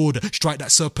the sword. Strike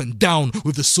that serpent down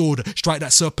with the sword. Strike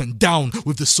that serpent down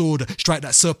with the sword. Strike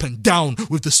that serpent down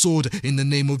with the sword in the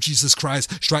name of Jesus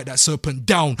Christ. Strike that serpent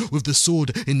down with the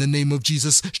sword in the name of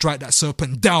Jesus. Strike that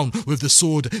serpent down with the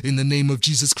sword in the name of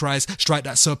Jesus Christ. Strike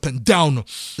that serpent down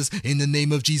in the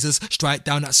name of Jesus. Strike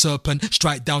down that serpent.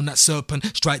 Strike down that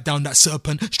serpent. Strike down that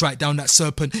serpent. Strike down that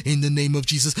serpent in the name of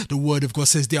Jesus. The word of God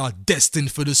says they are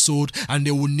destined for the sword and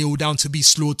they will kneel down to be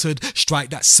slaughtered. Strike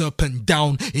that serpent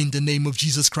down in the name of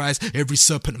Jesus Christ. Every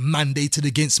serpent mandated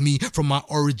against me from my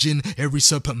origin, every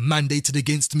serpent mandated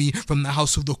against me from the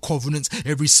house of the covenants,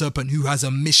 every serpent who has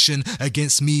a mission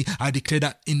against me, I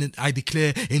declare in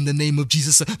the name of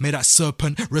Jesus, may that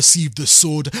serpent receive the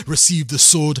sword, receive the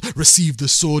sword, receive the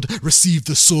sword, receive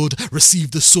the sword,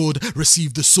 receive the sword,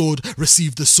 receive the sword,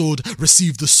 receive the sword,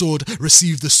 receive the sword,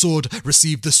 receive the sword,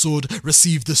 receive the sword,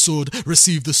 receive the sword,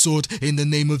 receive the sword in the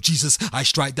name of Jesus. I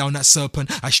strike down that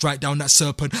serpent, I strike down that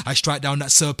serpent, I strike down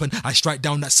that serpent, I strike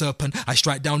down that serpent, I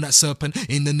strike down that serpent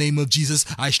in the name of Jesus.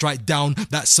 I strike down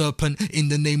that serpent in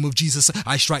the name of Jesus.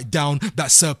 I strike down that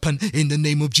serpent in the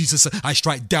name of Jesus. I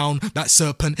strike down that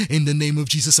serpent in the name of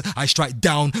Jesus. I strike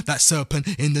down that serpent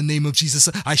in the name of Jesus.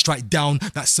 I strike down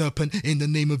that serpent in the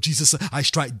name of Jesus. I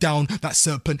strike down that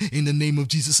serpent in the name of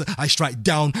Jesus. I strike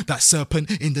down that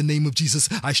serpent in the name of Jesus.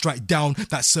 I strike down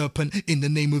that serpent in the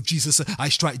name of Jesus. I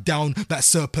strike down that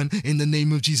serpent in the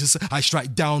name of Jesus. I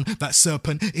strike down that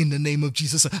serpent in the name of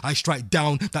Jesus. I strike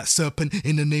down that serpent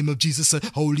in the name of Jesus.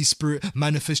 Holy Spirit,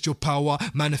 manifest your power,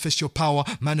 manifest your power,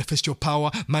 manifest your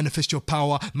power, manifest your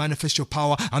power, manifest your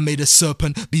power. I made a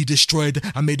serpent be destroyed.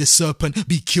 I made a serpent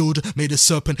be killed. Made a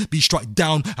serpent be struck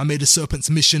down. I made a serpent's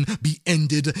mission be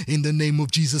ended in the name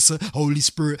of Jesus. Holy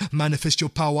Spirit, manifest your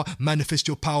power, manifest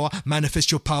your power,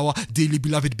 manifest your power. Dearly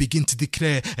beloved, begin to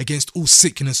declare against all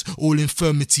sickness, all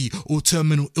infirmity, all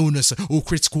terminal illness, all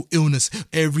critical illness,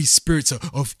 every spirit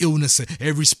of illness,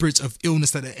 every spirit of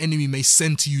illness that the enemy may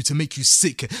send to you to make you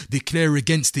sick. Declare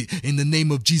against it in the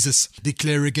name of Jesus.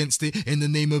 Declare against it in the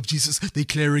name of Jesus.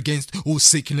 Declare against all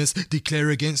sickness. Declare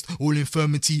against all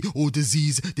infirmity, all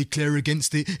disease. Declare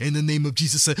against it in the name of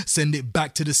Jesus. Send it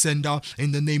back to the sender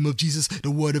in the name of Jesus.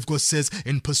 The word of God says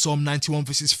in Psalm 91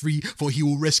 verses 3, for he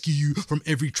will rescue you from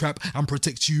every trap and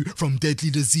protect you from deadly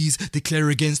disease. Declare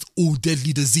against all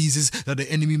deadly diseases that the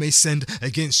enemy may send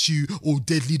against you, all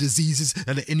deadly diseases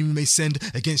that the enemy may send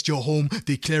against your home.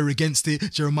 Declare against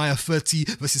it. Jeremiah 30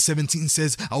 verses 17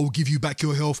 says, I will give you back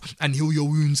your health and heal your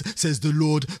wounds, says the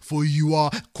Lord, for you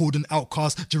are called an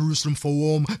outcast, Jerusalem for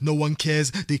warm, no one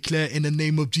cares. Declare in the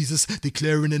name of Jesus.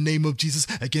 Declare in the name of Jesus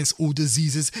against all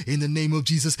diseases in the name of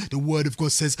Jesus. The word of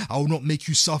God says, I will not make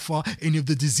you suffer any of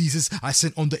the diseases I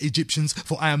sent on the Egyptians,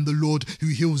 for I am the Lord who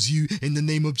heals you in the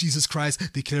name of Jesus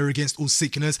Christ. Declare against all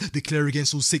sickness. Declare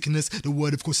against all sickness. The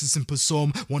word of course is in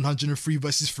Psalm 103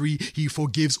 verses 3. He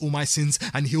forgives all my sins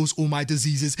and heals all my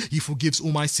diseases. He forgives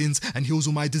all my sins and heals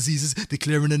all my diseases.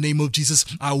 Declare in the name of Jesus,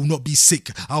 I will not be sick.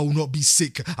 I will not be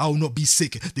sick. I will not be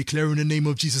sick. Declare in the name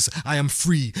of Jesus, I am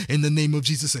free in the name of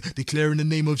Jesus. Declare in the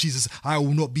name of Jesus, I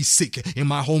will not be sick. In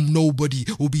my home, nobody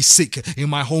will be sick. In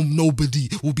my home, nobody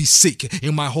will be sick.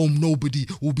 In my home, nobody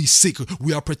will be sick.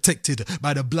 We are protected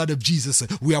by the blood of Jesus.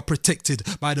 We are protected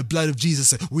by the blood of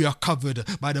Jesus. We are covered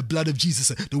by the blood of Jesus.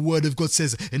 The word of God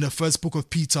says in the first book of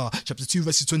Peter, chapter 2,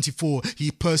 verses 24,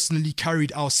 he personally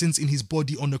carried our sins in his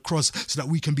body on the cross so that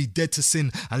we can be dead to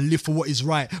sin and live for what is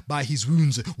right. By his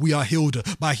wounds, we are healed.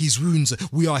 By his wounds,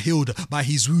 we are healed. By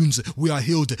his wounds, we are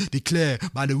healed. Declare,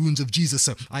 by the wounds of Jesus,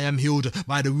 I am healed.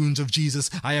 By the wounds of Jesus,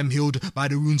 I am healed. By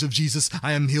the wounds of Jesus,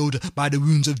 I am healed. By the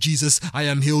wounds of Jesus, I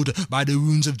am healed. By the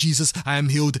wounds of Jesus, I am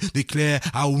healed. Declare,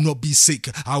 I will not be sick.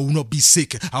 I will not be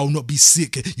sick. I will not be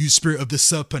sick. You spirit of the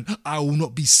serpent, I will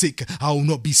not be sick. I will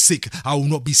not be sick. I will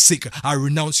not be sick. I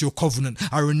renounce your covenant.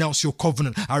 I renounce your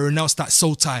covenant. I renounce that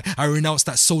soul tie. I renounce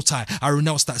that soul tie. I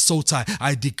renounce that soul tie.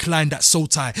 I decline that soul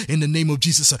tie in the name of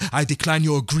Jesus. I decline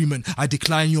your agreement. I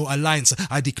decline your alliance.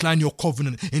 I decline your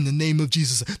covenant in the name of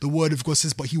Jesus. The word of God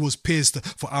says, but he was pierced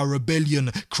for our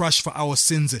rebellion, crushed for our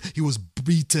sins. He was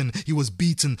beaten. He was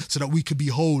beaten so that we could be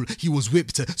whole. He was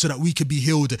whipped so that we could be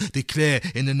healed. Declare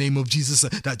in the name of Jesus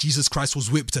that Jesus Christ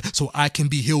was whipped so I can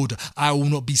be healed. I will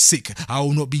not be sick. I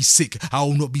will not be sick. I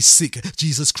will not be sick.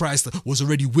 Jesus Christ was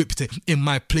already whipped in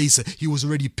my place. He was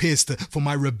already pierced for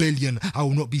my rebellion. I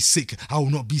will not be sick. I will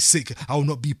not be sick. I will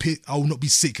not be I will not be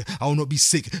sick. I will not be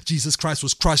sick. Jesus Christ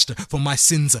was crushed for my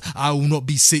sins. I will not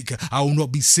be sick. I will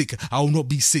not be sick. I will not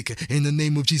be sick. In the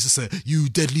name of Jesus, you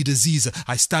deadly disease,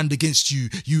 I stand against you.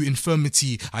 You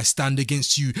infirmity, I stand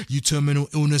against you. You terminal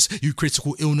illness, you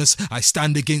critical illness, I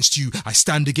stand against you. I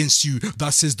stand against you.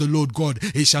 Thus says the Lord God,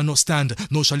 it shall not stand,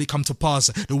 nor shall it come to pass.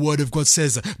 The word of God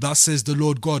says, thus says the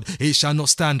Lord God, it shall not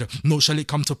stand, nor shall it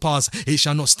come to pass. It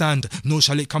shall not stand, nor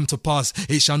shall it come to pass.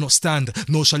 It shall not stand,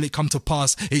 nor shall it come to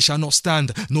pass. It shall not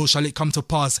stand, nor shall it come to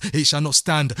pass. It shall not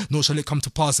stand, nor shall it come to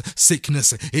pass.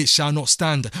 Sickness, it shall not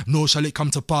stand, nor shall it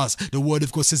come to pass. The word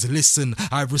of God says, listen,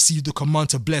 I have received the command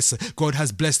to bless. God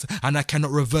has blessed and I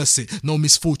cannot reverse it. No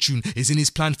misfortune is in his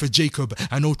plan for Jacob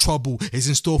and no trouble is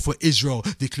in store for Israel.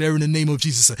 Declare in the name of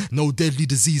Jesus, no deadly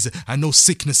disease and no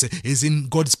sickness is in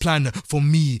God's plan for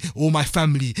me or my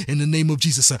family. In the name of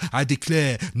Jesus, I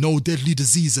declare no deadly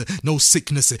disease, no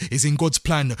sickness is in God's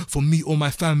plan for me or my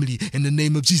family. In the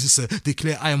name of Jesus,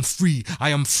 declare I am free. I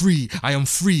am free. I am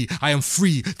free. I am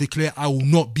free. Declare I will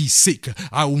not be sick.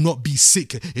 I will not be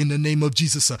sick. In the name of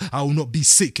Jesus, I will not be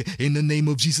sick. In the name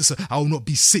of Jesus, I will not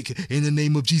be sick. In the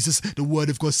name of Jesus, the word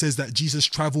of God says that Jesus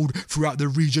traveled throughout the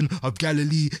region of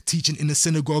Galilee, teaching in the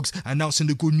synagogues, announcing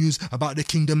the good news about the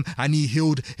kingdom, and he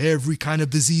healed every kind of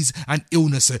disease and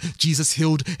illness. Jesus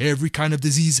healed every kind of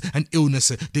disease and illness.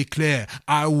 Declare,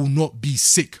 I will not be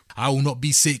sick. I will not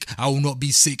be sick. I will not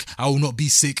be sick. I will not be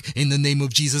sick in the name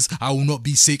of Jesus. I will not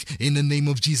be sick in the name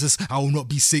of Jesus. I will not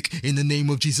be sick in the name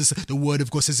of Jesus. The word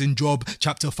of God says in Job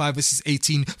chapter 5 verses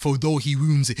 18, for though he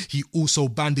wounds, he also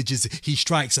bandages, he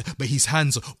strikes, but his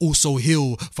hands also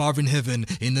heal. Father in heaven,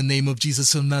 in the name of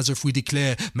Jesus of Nazareth, we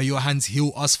declare, may your hands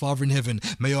heal us, Father in heaven.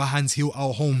 May your hands heal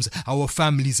our homes, our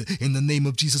families, in the name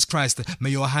of Jesus Christ. May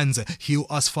your hands heal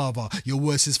us, Father. Your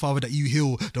word says, Father, that you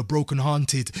heal the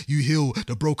brokenhearted, you heal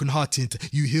the brokenhearted,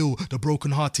 you heal the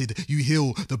brokenhearted, you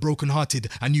heal the brokenhearted,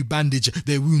 and you bandage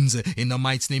their wounds in the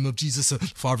mighty name of Jesus.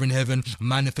 Father in heaven,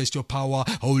 manifest your power.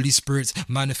 Holy Spirit,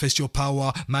 manifest your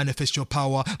power, manifest your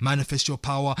power, manifest your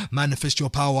power, manifest your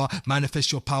power, manifest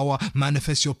your power,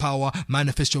 manifest your power,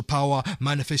 manifest your power,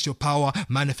 manifest your power,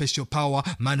 manifest your power,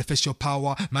 manifest your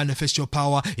power, manifest your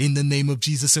power in the name of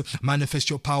Jesus. Manifest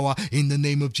your power in the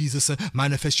name of Jesus.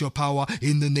 Manifest your power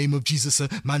in the name of Jesus.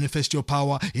 Manifest your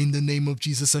power in the name of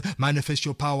Jesus. Manifest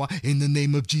your power in the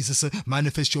name of Jesus.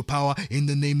 Manifest your power in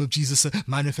the name of Jesus.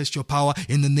 Manifest your power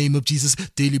in the name of Jesus.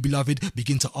 Dearly beloved,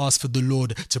 begin to ask for the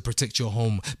Lord to protect your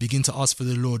home. Begin to ask for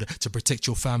the Lord to protect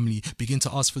your family. Begin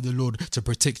to ask for the Lord to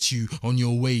protect you on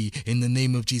your way in the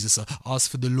name of Jesus.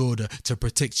 Ask for the Lord to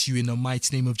protect you in the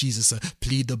mighty name of Jesus.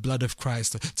 Plead the blood of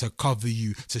Christ to cover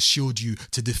you, to shield you,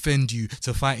 to defend you,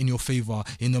 to fight in your favor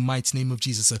in the mighty name of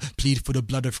Jesus. Plead for the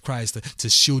blood of Christ to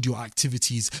shield your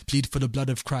activities. Plead for the blood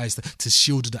of Christ to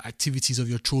shield the activities of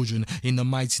your children in the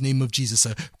mighty name of Jesus.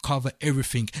 Cover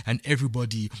everything and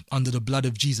everybody under the blood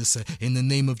of Jesus in the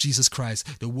name of Jesus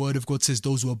Christ. The word of God says,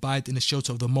 those who abide in the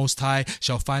shelter of the Most High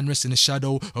shall find rest in the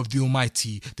shadow of the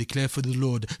Almighty. Declare for the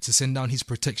Lord to send down his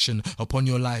protection upon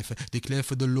your life. Declare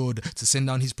for the Lord to send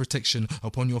down his protection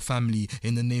upon your family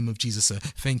in the name of Jesus.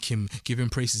 Thank him, give him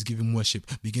praises, give him worship.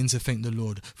 Begin to thank the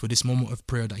Lord for this moment of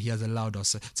prayer that he has allowed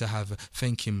us to have.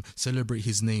 Thank him, celebrate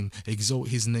his name, exalt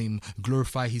his name,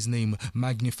 glorify his name,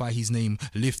 magnify his name,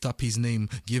 lift up his name,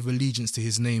 give allegiance to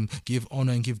his name, give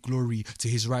honor and give glory to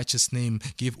his righteous name,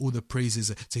 give all the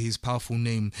praises to his powerful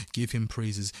name, give him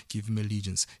praises, give him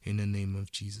allegiance in the name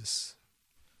of Jesus.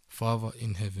 Father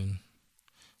in heaven,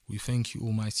 we thank you,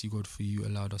 Almighty God, for you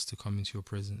allowed us to come into your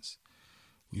presence.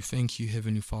 We thank you,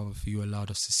 Heavenly Father, for you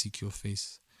allowed us to seek your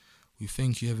face. We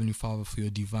thank you, Heavenly Father, for your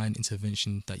divine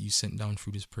intervention that you sent down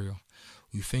through this prayer.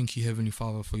 We thank you, Heavenly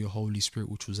Father, for your Holy Spirit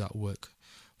which was at work.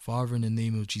 Father, in the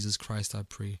name of Jesus Christ, I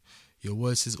pray. Your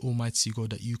word says, Almighty God,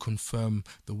 that you confirm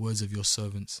the words of your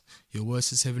servants. Your word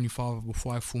says, Heavenly Father,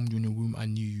 before I formed you in the womb, I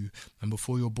knew you. And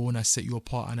before you were born, I set you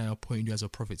apart and I appointed you as a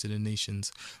prophet to the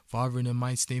nations. Father, in the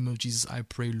mighty name of Jesus, I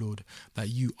pray, Lord, that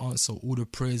you answer all the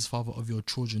prayers, Father, of your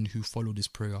children who follow this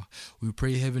prayer. We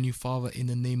pray, Heavenly Father, in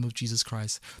the name of Jesus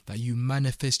Christ, that you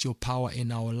manifest your power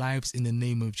in our lives in the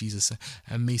name of Jesus.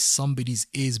 And may somebody's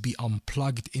ears be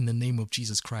unplugged in the name of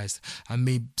Jesus Christ. And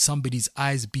may somebody's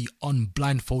eyes be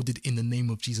unblindfolded in the name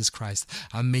of Jesus Christ,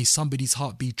 and may somebody's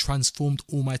heart be transformed,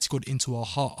 Almighty God, into a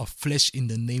heart of flesh in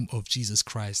the name of Jesus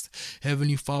Christ.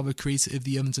 Heavenly Father, creator of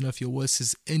the heavens and earth, your word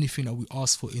says anything that we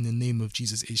ask for in the name of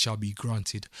Jesus, it shall be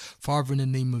granted. Father, in the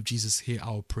name of Jesus, hear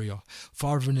our prayer.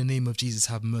 Father, in the name of Jesus,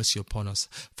 have mercy upon us.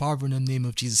 Father, in the name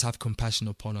of Jesus, have compassion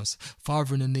upon us.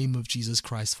 Father, in the name of Jesus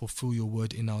Christ, fulfill your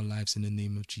word in our lives in the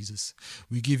name of Jesus.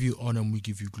 We give you honor and we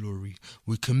give you glory.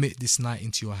 We commit this night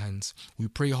into your hands. We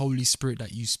pray, Holy Spirit,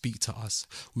 that you speak to us.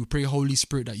 We pray, Holy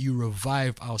Spirit, that you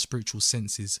revive our spiritual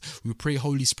senses. We pray,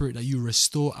 Holy Spirit, that you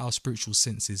restore our spiritual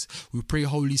senses. We pray,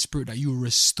 Holy Spirit, that you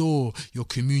restore your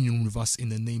communion with us in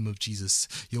the name of Jesus.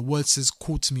 Your word says,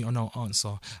 call to me and I'll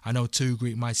answer, and I'll tell you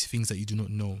great mighty things that you do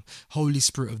not know. Holy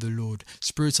Spirit of the Lord,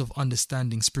 Spirit of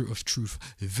understanding, Spirit of truth,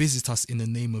 visit us in the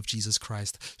name of Jesus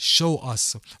Christ. Show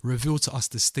us, reveal to us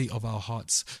the state of our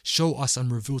hearts. Show us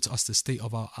and reveal to us the state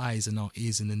of our eyes and our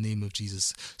ears in the name of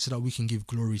Jesus, so that we can give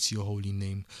glory to your holy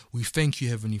name. We thank you,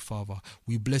 Heavenly Father.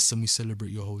 We bless and we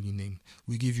celebrate your holy name.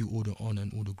 We give you all the honor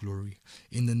and all the glory.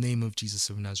 In the name of Jesus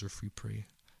of Nazareth we pray.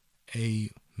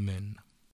 Amen.